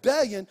spirit of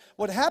rebellion,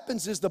 what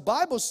happens is the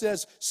Bible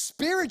says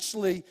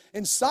spiritually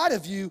inside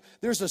of you,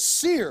 there's a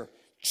sear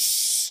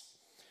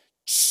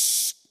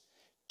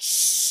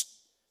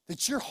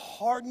that you're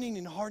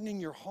hardening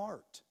your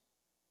heart.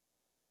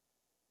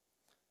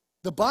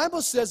 The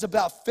Bible says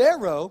about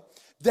Pharaoh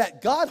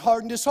that God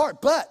hardened his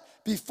heart. But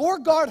before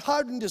God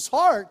hardened his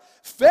heart,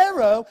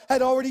 Pharaoh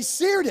had already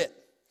seared it.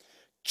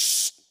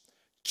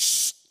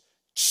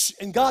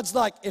 And God's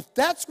like, if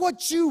that's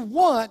what you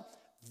want,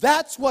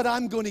 that's what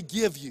I'm going to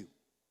give you.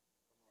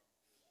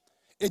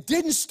 It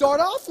didn't start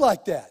off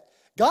like that.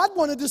 God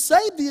wanted to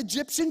save the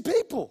Egyptian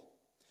people.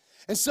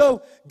 And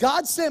so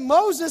God sent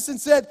Moses and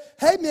said,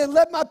 hey man,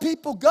 let my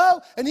people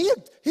go. And he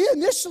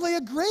initially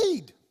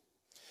agreed.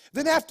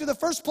 Then after the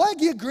first plague,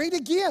 he agreed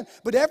again.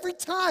 But every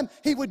time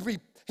he would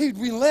He'd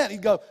relent.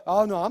 He'd go,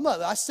 oh, no,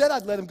 I said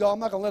I'd let him go. I'm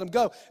not going to let him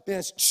go. Man,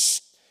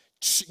 it's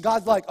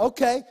God's like,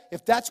 okay,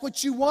 if that's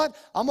what you want,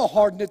 I'm going to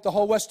harden it the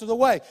whole rest of the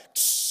way.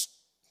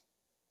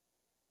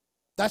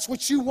 That's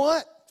what you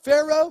want,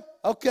 Pharaoh?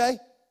 Okay.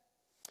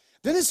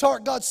 Then his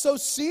heart got so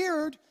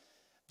seared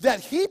that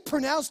he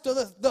pronounced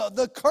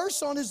the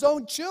curse on his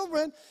own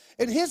children,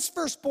 and his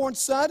firstborn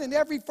son and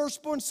every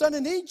firstborn son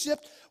in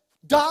Egypt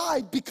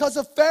died because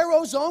of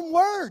Pharaoh's own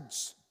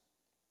words.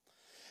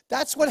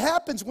 That's what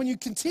happens when you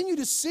continue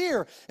to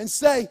sear and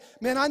say,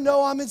 man, I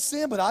know I'm in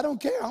sin, but I don't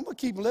care. I'm going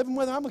to keep living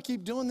with it. I'm going to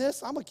keep doing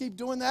this. I'm going to keep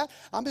doing that.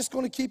 I'm just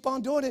going to keep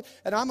on doing it,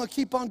 and I'm going to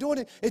keep on doing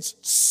it.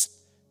 It's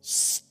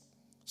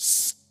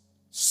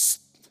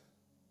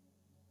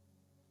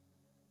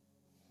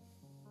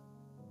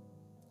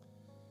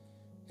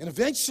and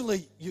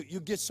eventually, you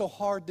get so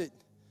hard that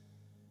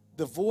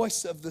the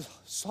voice of the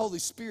Holy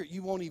Spirit,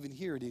 you won't even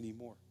hear it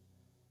anymore.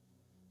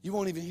 You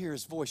won't even hear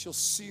his voice. You'll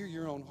sear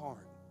your own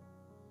heart.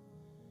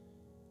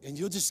 And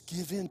you'll just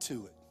give in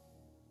to it.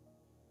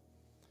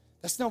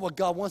 That's not what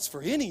God wants for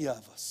any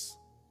of us.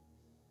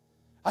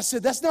 I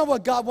said, that's not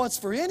what God wants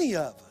for any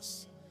of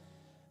us.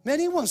 Man,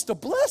 he wants to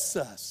bless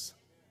us.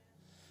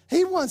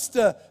 He wants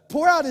to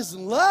pour out his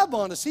love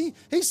on us. He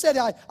said,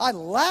 I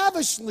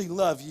lavishly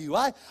love you.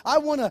 I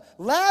want to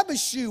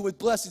lavish you with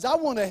blessings. I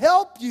want to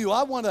help you.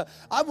 I want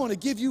to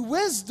give you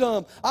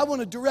wisdom. I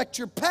want to direct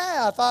your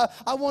path.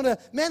 I want to,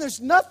 man, there's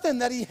nothing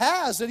that he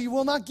has that he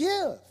will not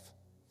give.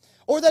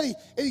 Or that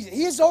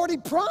he has already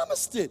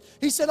promised it.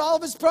 He said all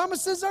of his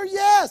promises are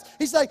yes.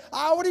 He's like,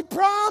 I already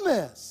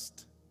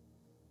promised.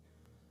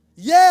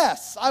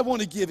 Yes, I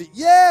want to give it.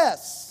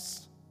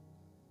 Yes.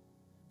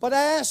 But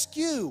I ask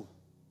you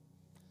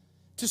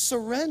to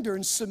surrender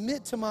and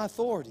submit to my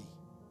authority.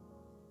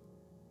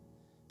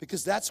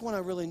 Because that's when I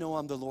really know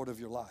I'm the Lord of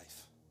your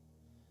life.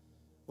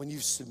 When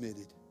you've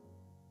submitted.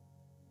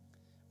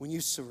 When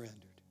you surrendered.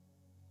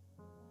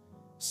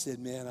 Said,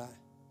 man,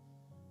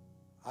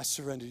 I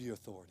surrender to your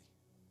authority.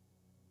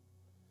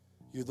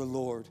 You're the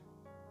Lord.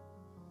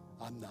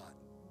 I'm not.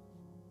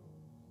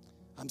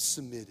 I'm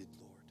submitted,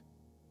 Lord.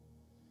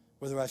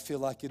 Whether I feel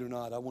like it or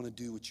not, I want to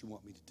do what you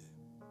want me to do.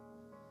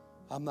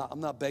 I'm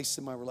not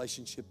basing my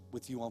relationship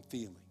with you on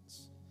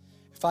feelings.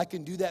 If I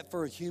can do that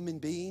for a human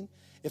being,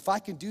 if I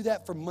can do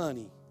that for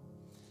money,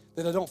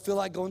 that I don't feel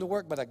like going to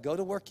work, but I go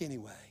to work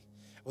anyway,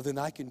 well, then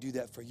I can do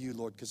that for you,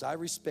 Lord, because I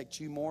respect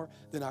you more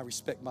than I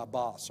respect my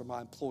boss or my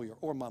employer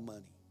or my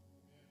money.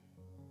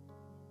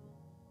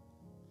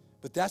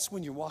 But that's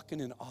when you're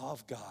walking in awe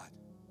of God.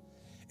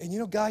 And you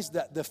know, guys,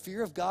 the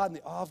fear of God and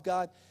the awe of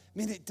God, I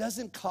mean, it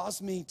doesn't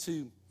cause me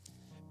to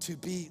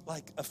be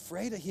like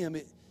afraid of him.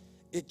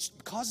 It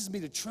causes me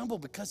to tremble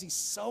because he's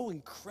so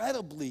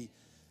incredibly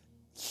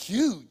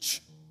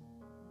huge.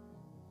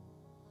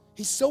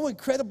 He's so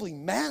incredibly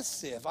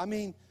massive. I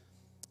mean,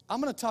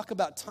 I'm going to talk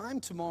about time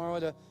tomorrow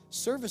at a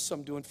service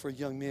I'm doing for a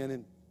young man.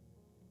 And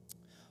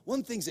one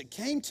of the things that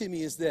came to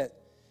me is that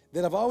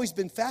I've always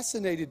been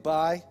fascinated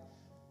by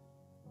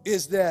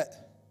is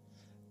that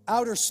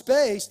outer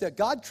space, that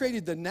God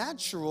created the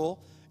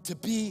natural to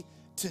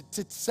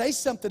say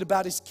something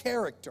about his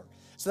character.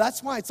 So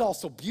that's why it's all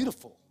so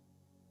beautiful.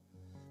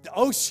 The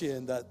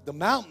ocean, the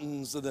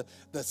mountains, the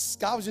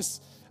sky.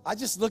 I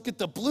just look at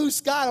the blue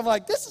sky. I'm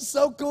like, this is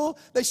so cool.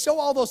 They show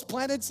all those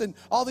planets and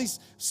all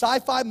these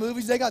sci-fi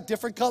movies. They got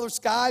different color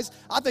skies.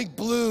 I think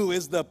blue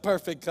is the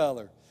perfect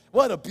color.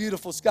 What a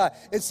beautiful sky.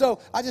 And so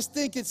I just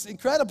think it's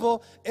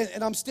incredible,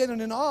 and I'm standing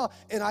in awe,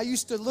 and I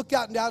used to look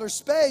out into outer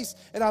space,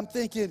 and I'm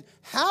thinking,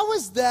 how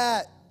is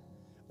that,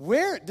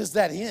 where does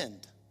that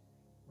end?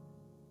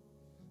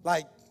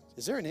 Like,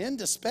 is there an end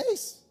to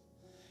space?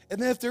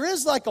 And then if there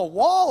is like a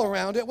wall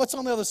around it, what's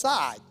on the other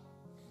side?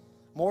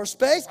 More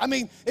space? I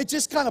mean, it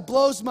just kind of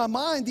blows my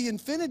mind, the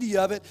infinity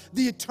of it,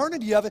 the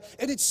eternity of it,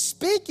 and it's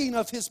speaking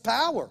of his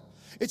power.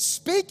 It's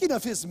speaking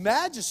of his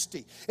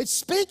majesty. It's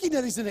speaking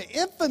that he's an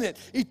infinite,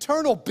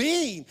 eternal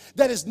being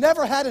that has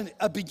never had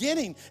a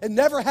beginning and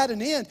never had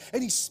an end.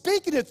 And he's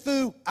speaking it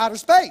through outer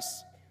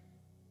space.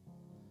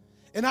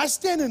 And I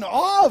stand in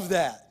awe of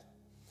that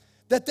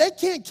they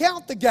can't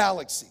count the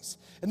galaxies.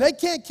 And they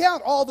can't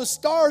count all the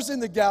stars in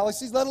the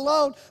galaxies, let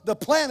alone the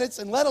planets,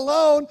 and let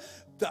alone,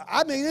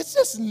 it's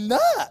just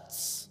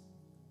nuts.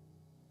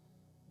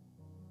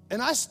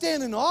 And I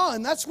stand in awe,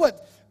 and that's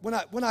what,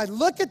 when I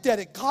look at that,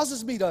 it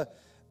causes me to,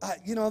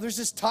 there's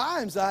just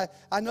times, I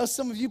know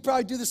some of you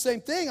probably do the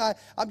same thing.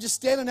 I'm just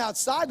standing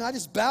outside and I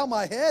just bow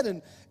my head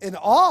in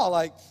awe,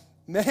 like,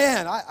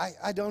 man,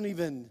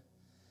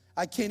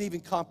 I can't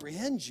even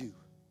comprehend you.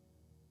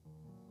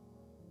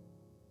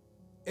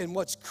 And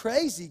what's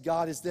crazy,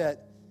 God, is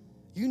that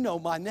you know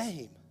my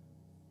name.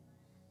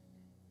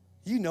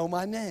 You know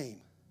my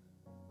name.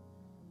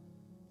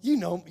 You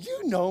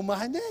know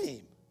my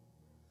name.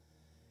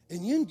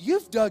 And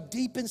you've dug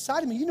deep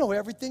inside of me. You know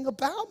everything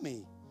about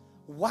me.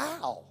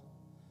 Wow.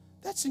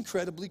 That's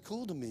incredibly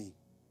cool to me.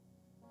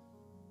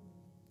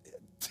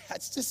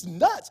 That's just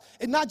nuts.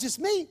 And not just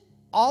me,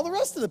 all the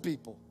rest of the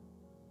people.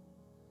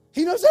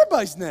 He knows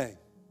everybody's name.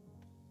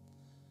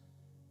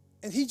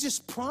 And he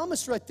just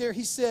promised right there.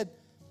 He said,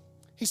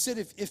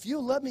 if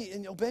you'll love me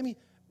and obey me,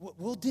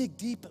 we'll dig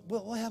deep.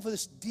 We'll have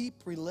this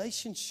deep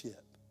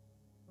relationship.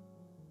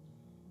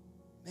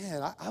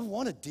 Man, I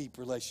want a deep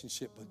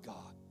relationship with God.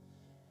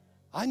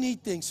 I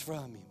need things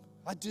from him.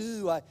 I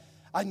do.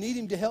 I need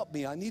him to help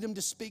me. I need him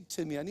to speak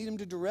to me. I need him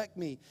to direct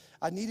me.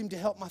 I need him to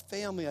help my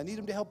family. I need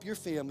him to help your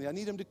family. I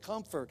need him to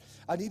comfort.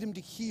 I need him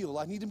to heal.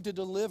 I need him to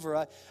deliver.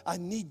 I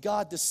need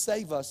God to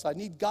save us. I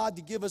need God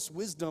to give us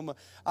wisdom.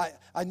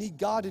 I need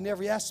God in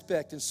every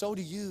aspect, and so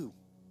do you.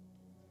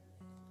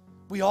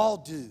 We all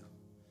do.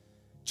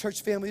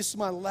 Church family, this is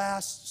my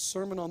last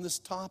sermon on this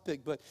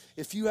topic, but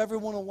if you ever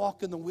want to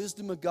walk in the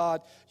wisdom of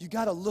God, you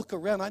got to look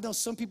around. I know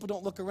some people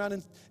don't look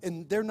around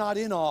and they're not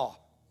in awe.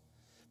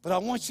 But I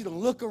want you to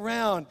look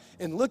around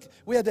and look.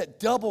 We had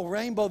that double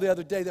rainbow the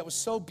other day that was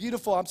so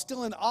beautiful. I'm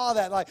still in awe of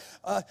that. Like,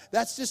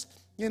 that's just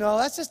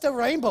a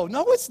rainbow.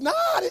 No, it's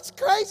not. It's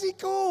crazy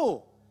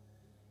cool.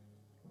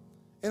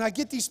 And I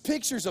get these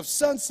pictures of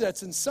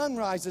sunsets and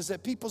sunrises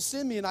that people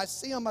send me, and I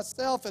see them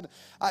myself. And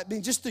I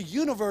mean, just the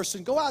universe.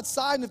 And go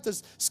outside, and if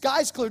the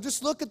sky's clear,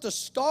 just look at the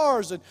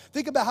stars and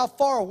think about how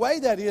far away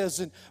that is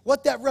and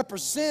what that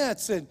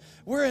represents. And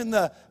we're in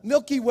the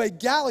Milky Way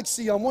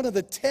galaxy on one of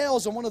the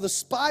tails, on one of the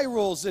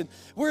spirals. And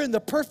we're in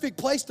the perfect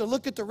place to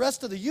look at the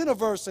rest of the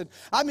universe. And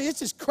I mean, it's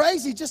just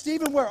crazy, just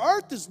even where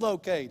Earth is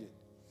located.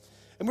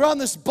 And we're on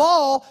this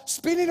ball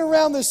spinning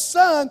around the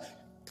sun,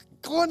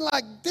 going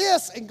like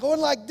this and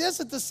going like this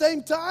at the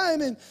same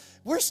time, and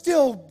we're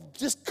still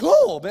just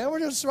cool, man. We're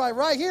just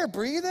right here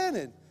breathing,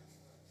 and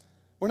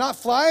we're not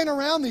flying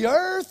around the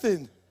earth,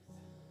 and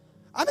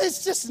I mean,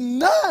 it's just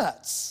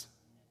nuts.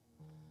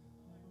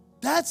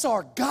 That's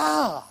our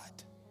God.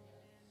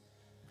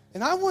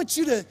 And I want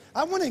to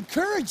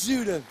encourage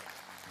you to,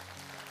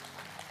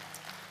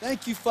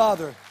 thank you,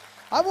 Father.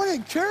 I want to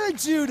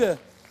encourage you to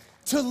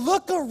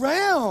look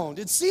around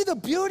and see the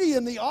beauty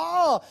and the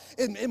awe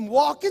and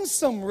walk in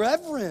some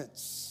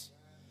reverence.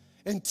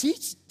 And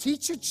teach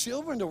your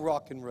children to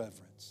walk in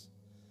reverence.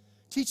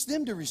 Teach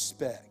them to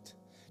respect.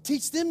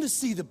 Teach them to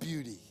see the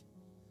beauty.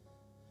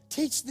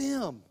 Teach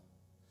them.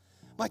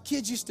 My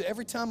kids used to,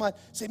 every time I'd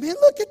say, man,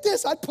 look at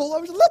this, I'd pull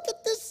over, look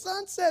at this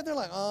sunset. They're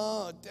like,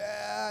 oh,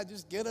 Dad,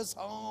 just get us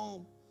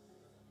home.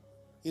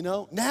 You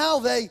know, now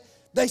they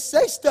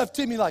say stuff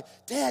to me like,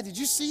 Dad, did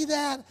you see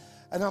that?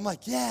 And I'm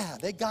like, yeah,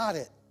 they got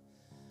it.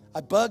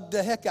 I bugged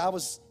the heck.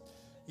 It's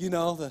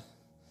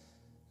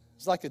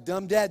like a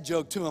dumb dad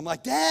joke to him. I'm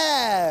like,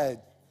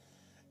 Dad,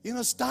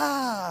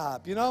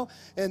 stop,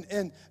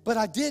 but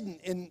I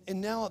didn't. And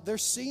now they're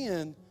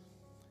seeing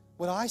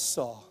what I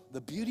saw,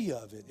 the beauty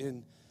of it.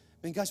 And,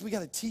 guys, we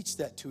got to teach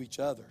that to each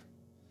other,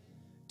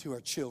 to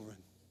our children,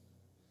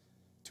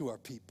 to our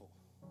people.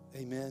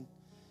 Amen.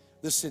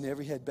 Listen,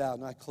 every head bowed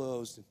and eye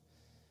closed. And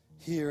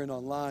here and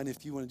online,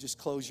 if you want to just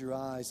close your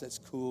eyes, that's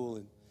cool.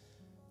 And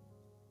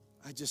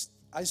I just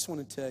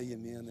want to tell you,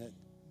 man, that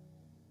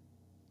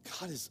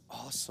God is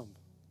awesome.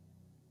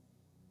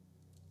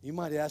 You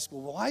might ask,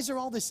 well, why is there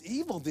all this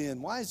evil then?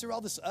 Why is there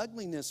all this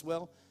ugliness?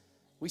 Well,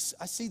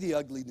 I see the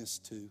ugliness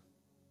too.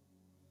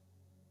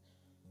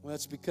 Well,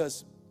 that's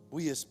because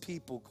we as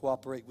people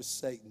cooperate with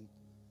Satan.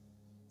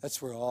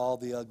 That's where all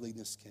the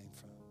ugliness came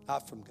from,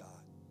 not from God.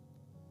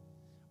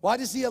 Why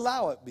does he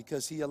allow it?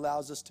 Because he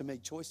allows us to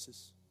make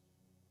choices.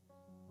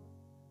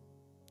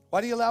 Why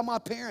do you allow my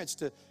parents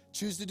to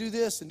choose to do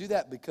this and do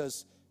that?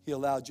 Because he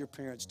allowed your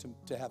parents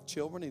to have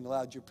children. He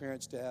allowed your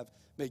parents to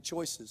make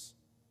choices.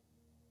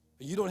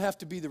 You don't have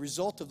to be the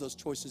result of those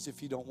choices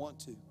if you don't want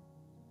to.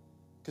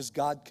 Because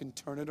God can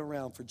turn it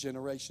around for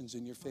generations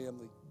in your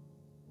family.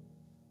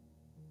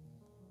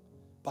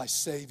 By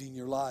saving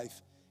your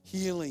life,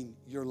 healing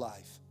your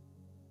life.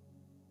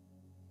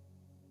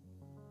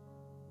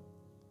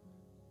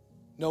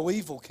 No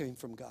evil came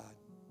from God.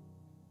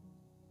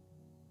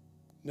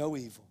 No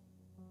evil.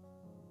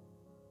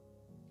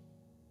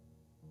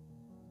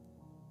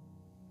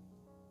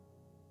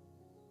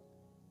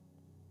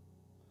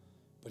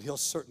 But he'll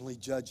certainly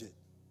judge it.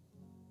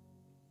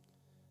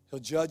 He'll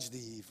judge the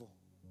evil.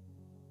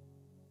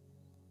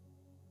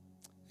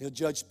 He'll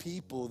judge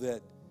people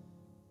that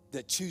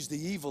choose the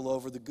evil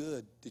over the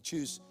good, that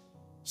choose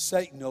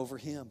Satan over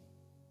him.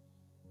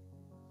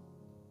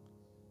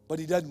 But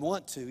he doesn't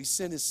want to. He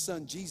sent his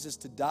son Jesus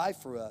to die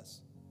for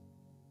us.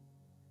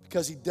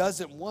 Because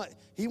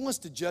he wants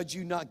to judge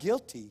you not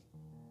guilty,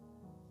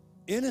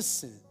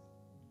 innocent.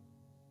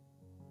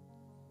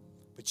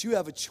 But you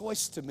have a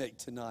choice to make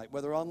tonight,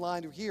 whether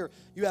online or here.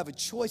 You have a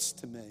choice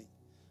to make.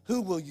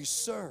 Who will you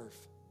serve?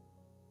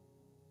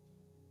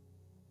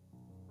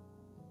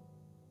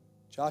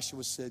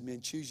 Joshua said,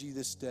 man, choose ye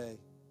this day,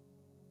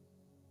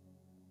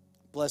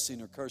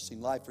 blessing or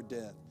cursing, life or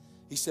death.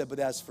 He said, but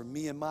as for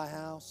me and my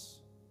house,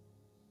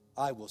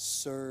 I will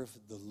serve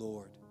the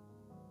Lord.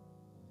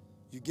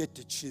 You get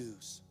to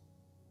choose.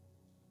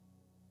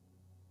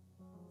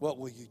 What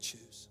will you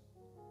choose?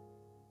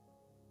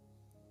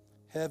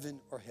 Heaven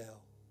or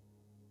hell?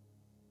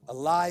 A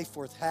life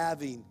worth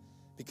having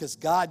because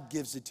God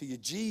gives it to you.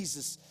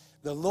 Jesus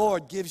The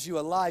Lord gives you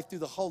a life through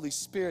the Holy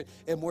Spirit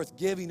and worth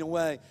giving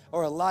away,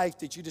 or a life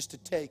that you're just a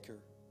taker.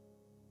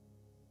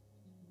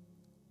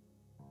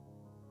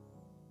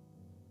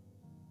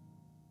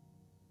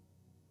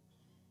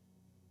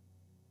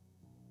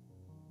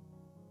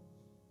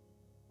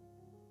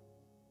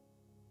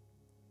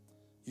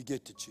 You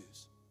get to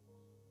choose.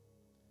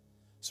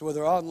 So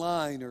whether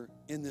online or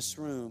in this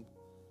room,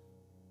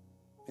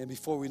 and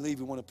before we leave,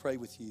 we want to pray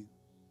with you.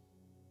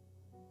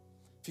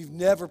 If you've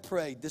never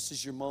prayed, this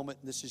is your moment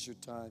and this is your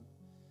time.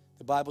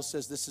 The Bible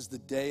says this is the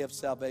day of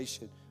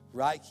salvation.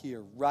 Right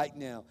here, right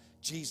now,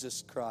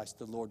 Jesus Christ,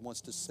 the Lord,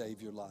 wants to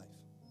save your life.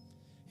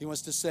 He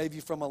wants to save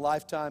you from a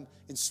lifetime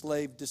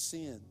enslaved to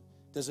sin.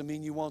 Doesn't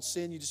mean you won't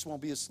sin, you just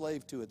won't be a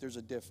slave to it. There's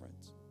a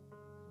difference.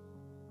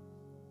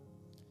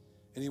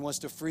 And He wants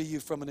to free you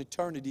from an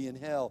eternity in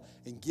hell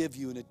and give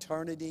you an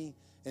eternity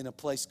in a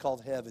place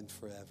called heaven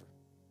forever.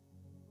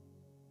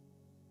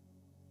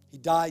 He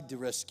died to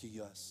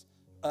rescue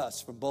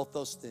us from both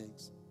those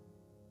things.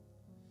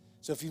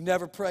 So if you've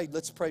never prayed,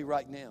 let's pray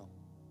right now.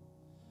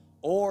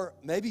 Or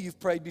maybe you've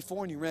prayed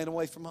before and you ran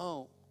away from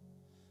home.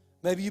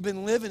 Maybe you've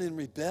been living in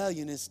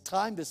rebellion. It's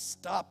time to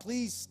stop.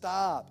 Please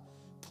stop.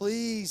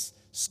 Please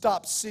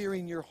stop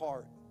searing your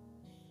heart.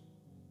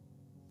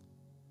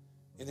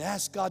 And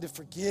ask God to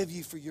forgive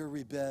you for your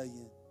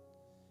rebellion.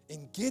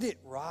 And get it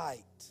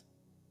right.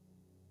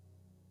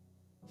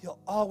 He'll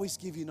always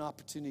give you an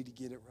opportunity to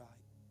get it right.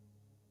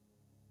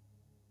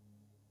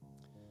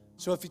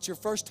 So if it's your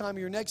first time or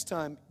your next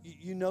time,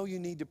 you know you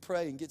need to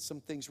pray and get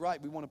some things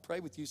right. We want to pray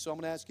with you, so I'm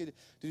going to ask you to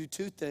do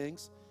two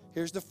things.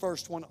 Here's the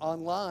first one.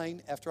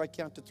 Online, after I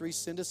count to 3,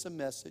 send us a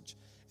message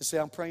and say,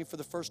 I'm praying for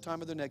the first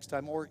time or the next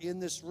time. Or in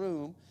this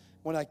room,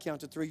 when I count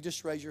to 3,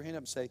 just raise your hand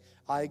up and say,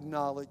 I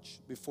acknowledge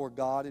before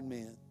God and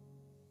man,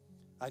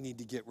 I need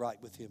to get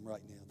right with Him right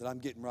now, that I'm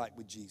getting right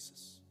with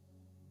Jesus.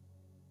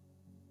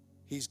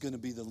 He's going to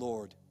be the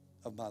Lord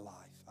of my life.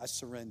 I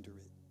surrender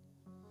it.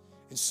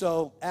 And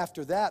so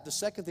after that, the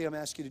second thing I'm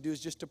asking you to do is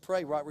just to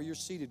pray right where you're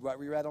seated, right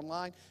where you're at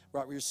online,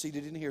 right where you're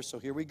seated in here. So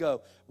here we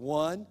go.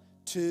 1,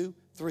 2,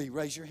 3.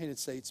 Raise your hand and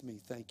say, it's me.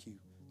 Thank you.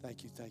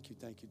 Thank you, thank you,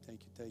 thank you,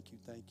 thank you, thank you,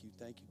 thank you,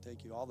 thank you,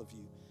 thank you, all of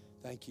you.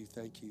 Thank you,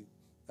 thank you.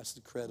 That's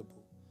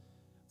incredible.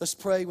 Let's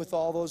pray with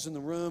all those in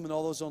the room and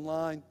all those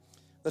online.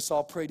 Let's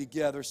all pray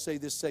together. Say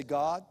this, say,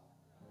 God,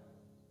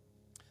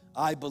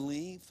 I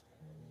believe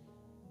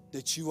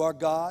that you are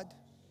God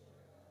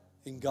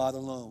and God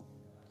alone,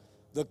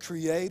 the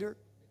creator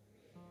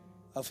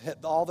of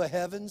all the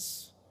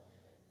heavens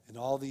and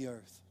all the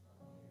earth.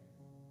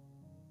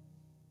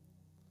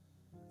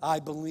 I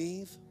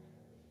believe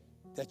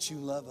that you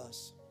love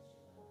us.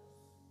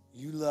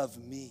 You love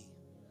me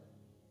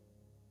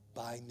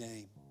by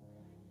name.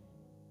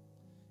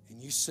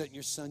 And you sent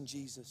your son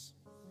Jesus.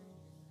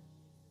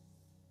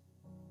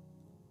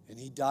 And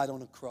He died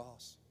on a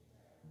cross.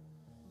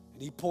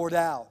 And He poured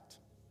out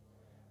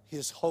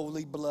His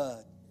holy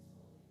blood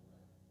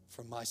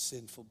for my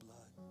sinful blood.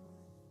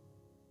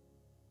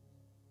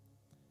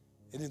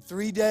 And in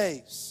 3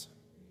 days,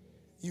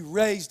 you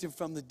raised Him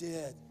from the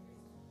dead.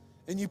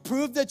 And you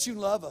proved that you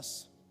love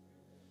us.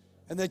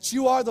 And that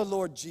you are the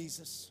Lord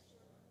Jesus.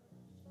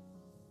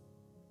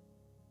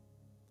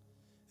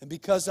 And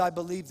because I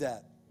believe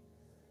that,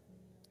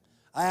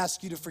 I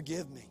ask you to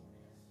forgive me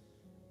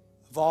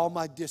of all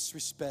my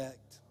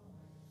disrespect,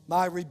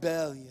 my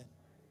rebellion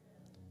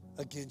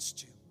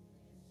against you.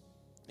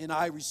 And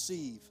I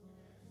receive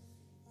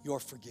your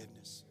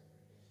forgiveness.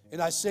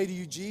 And I say to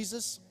you,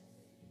 Jesus,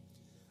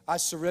 I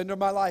surrender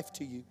my life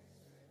to you,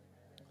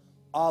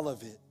 all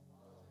of it,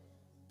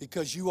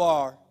 because you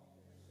are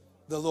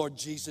the Lord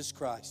Jesus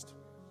Christ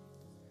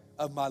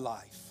of my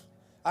life.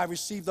 I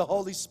receive the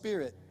Holy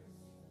Spirit,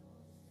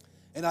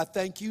 and I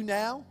thank you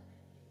now,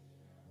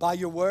 by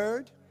your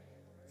word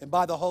and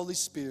by the Holy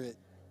Spirit,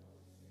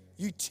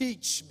 you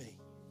teach me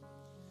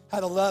how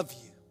to love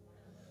you,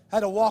 how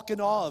to walk in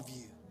awe of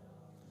you,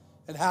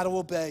 and how to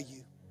obey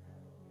you,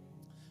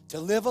 to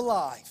live a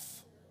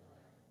life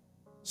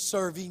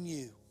serving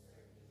you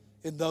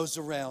and those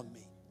around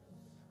me,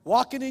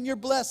 walking in your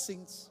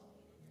blessings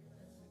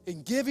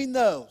and giving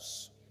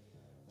those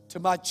to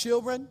my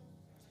children,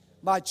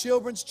 my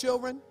children's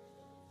children,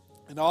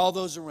 and all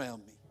those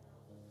around me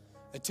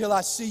until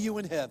I see you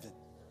in heaven.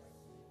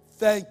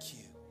 Thank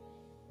you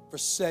for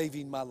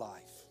saving my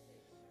life.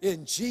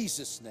 In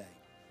Jesus' name.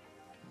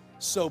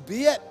 So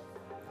be it.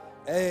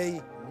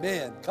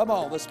 Amen. Come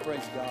on, let's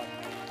praise God.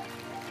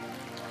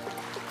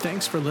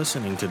 Thanks for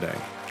listening today.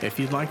 If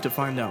you'd like to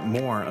find out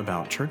more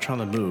about Church on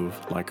the Move,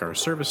 like our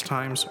service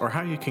times or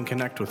how you can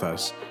connect with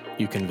us,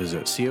 you can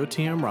visit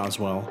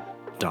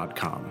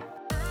cotmroswell.com.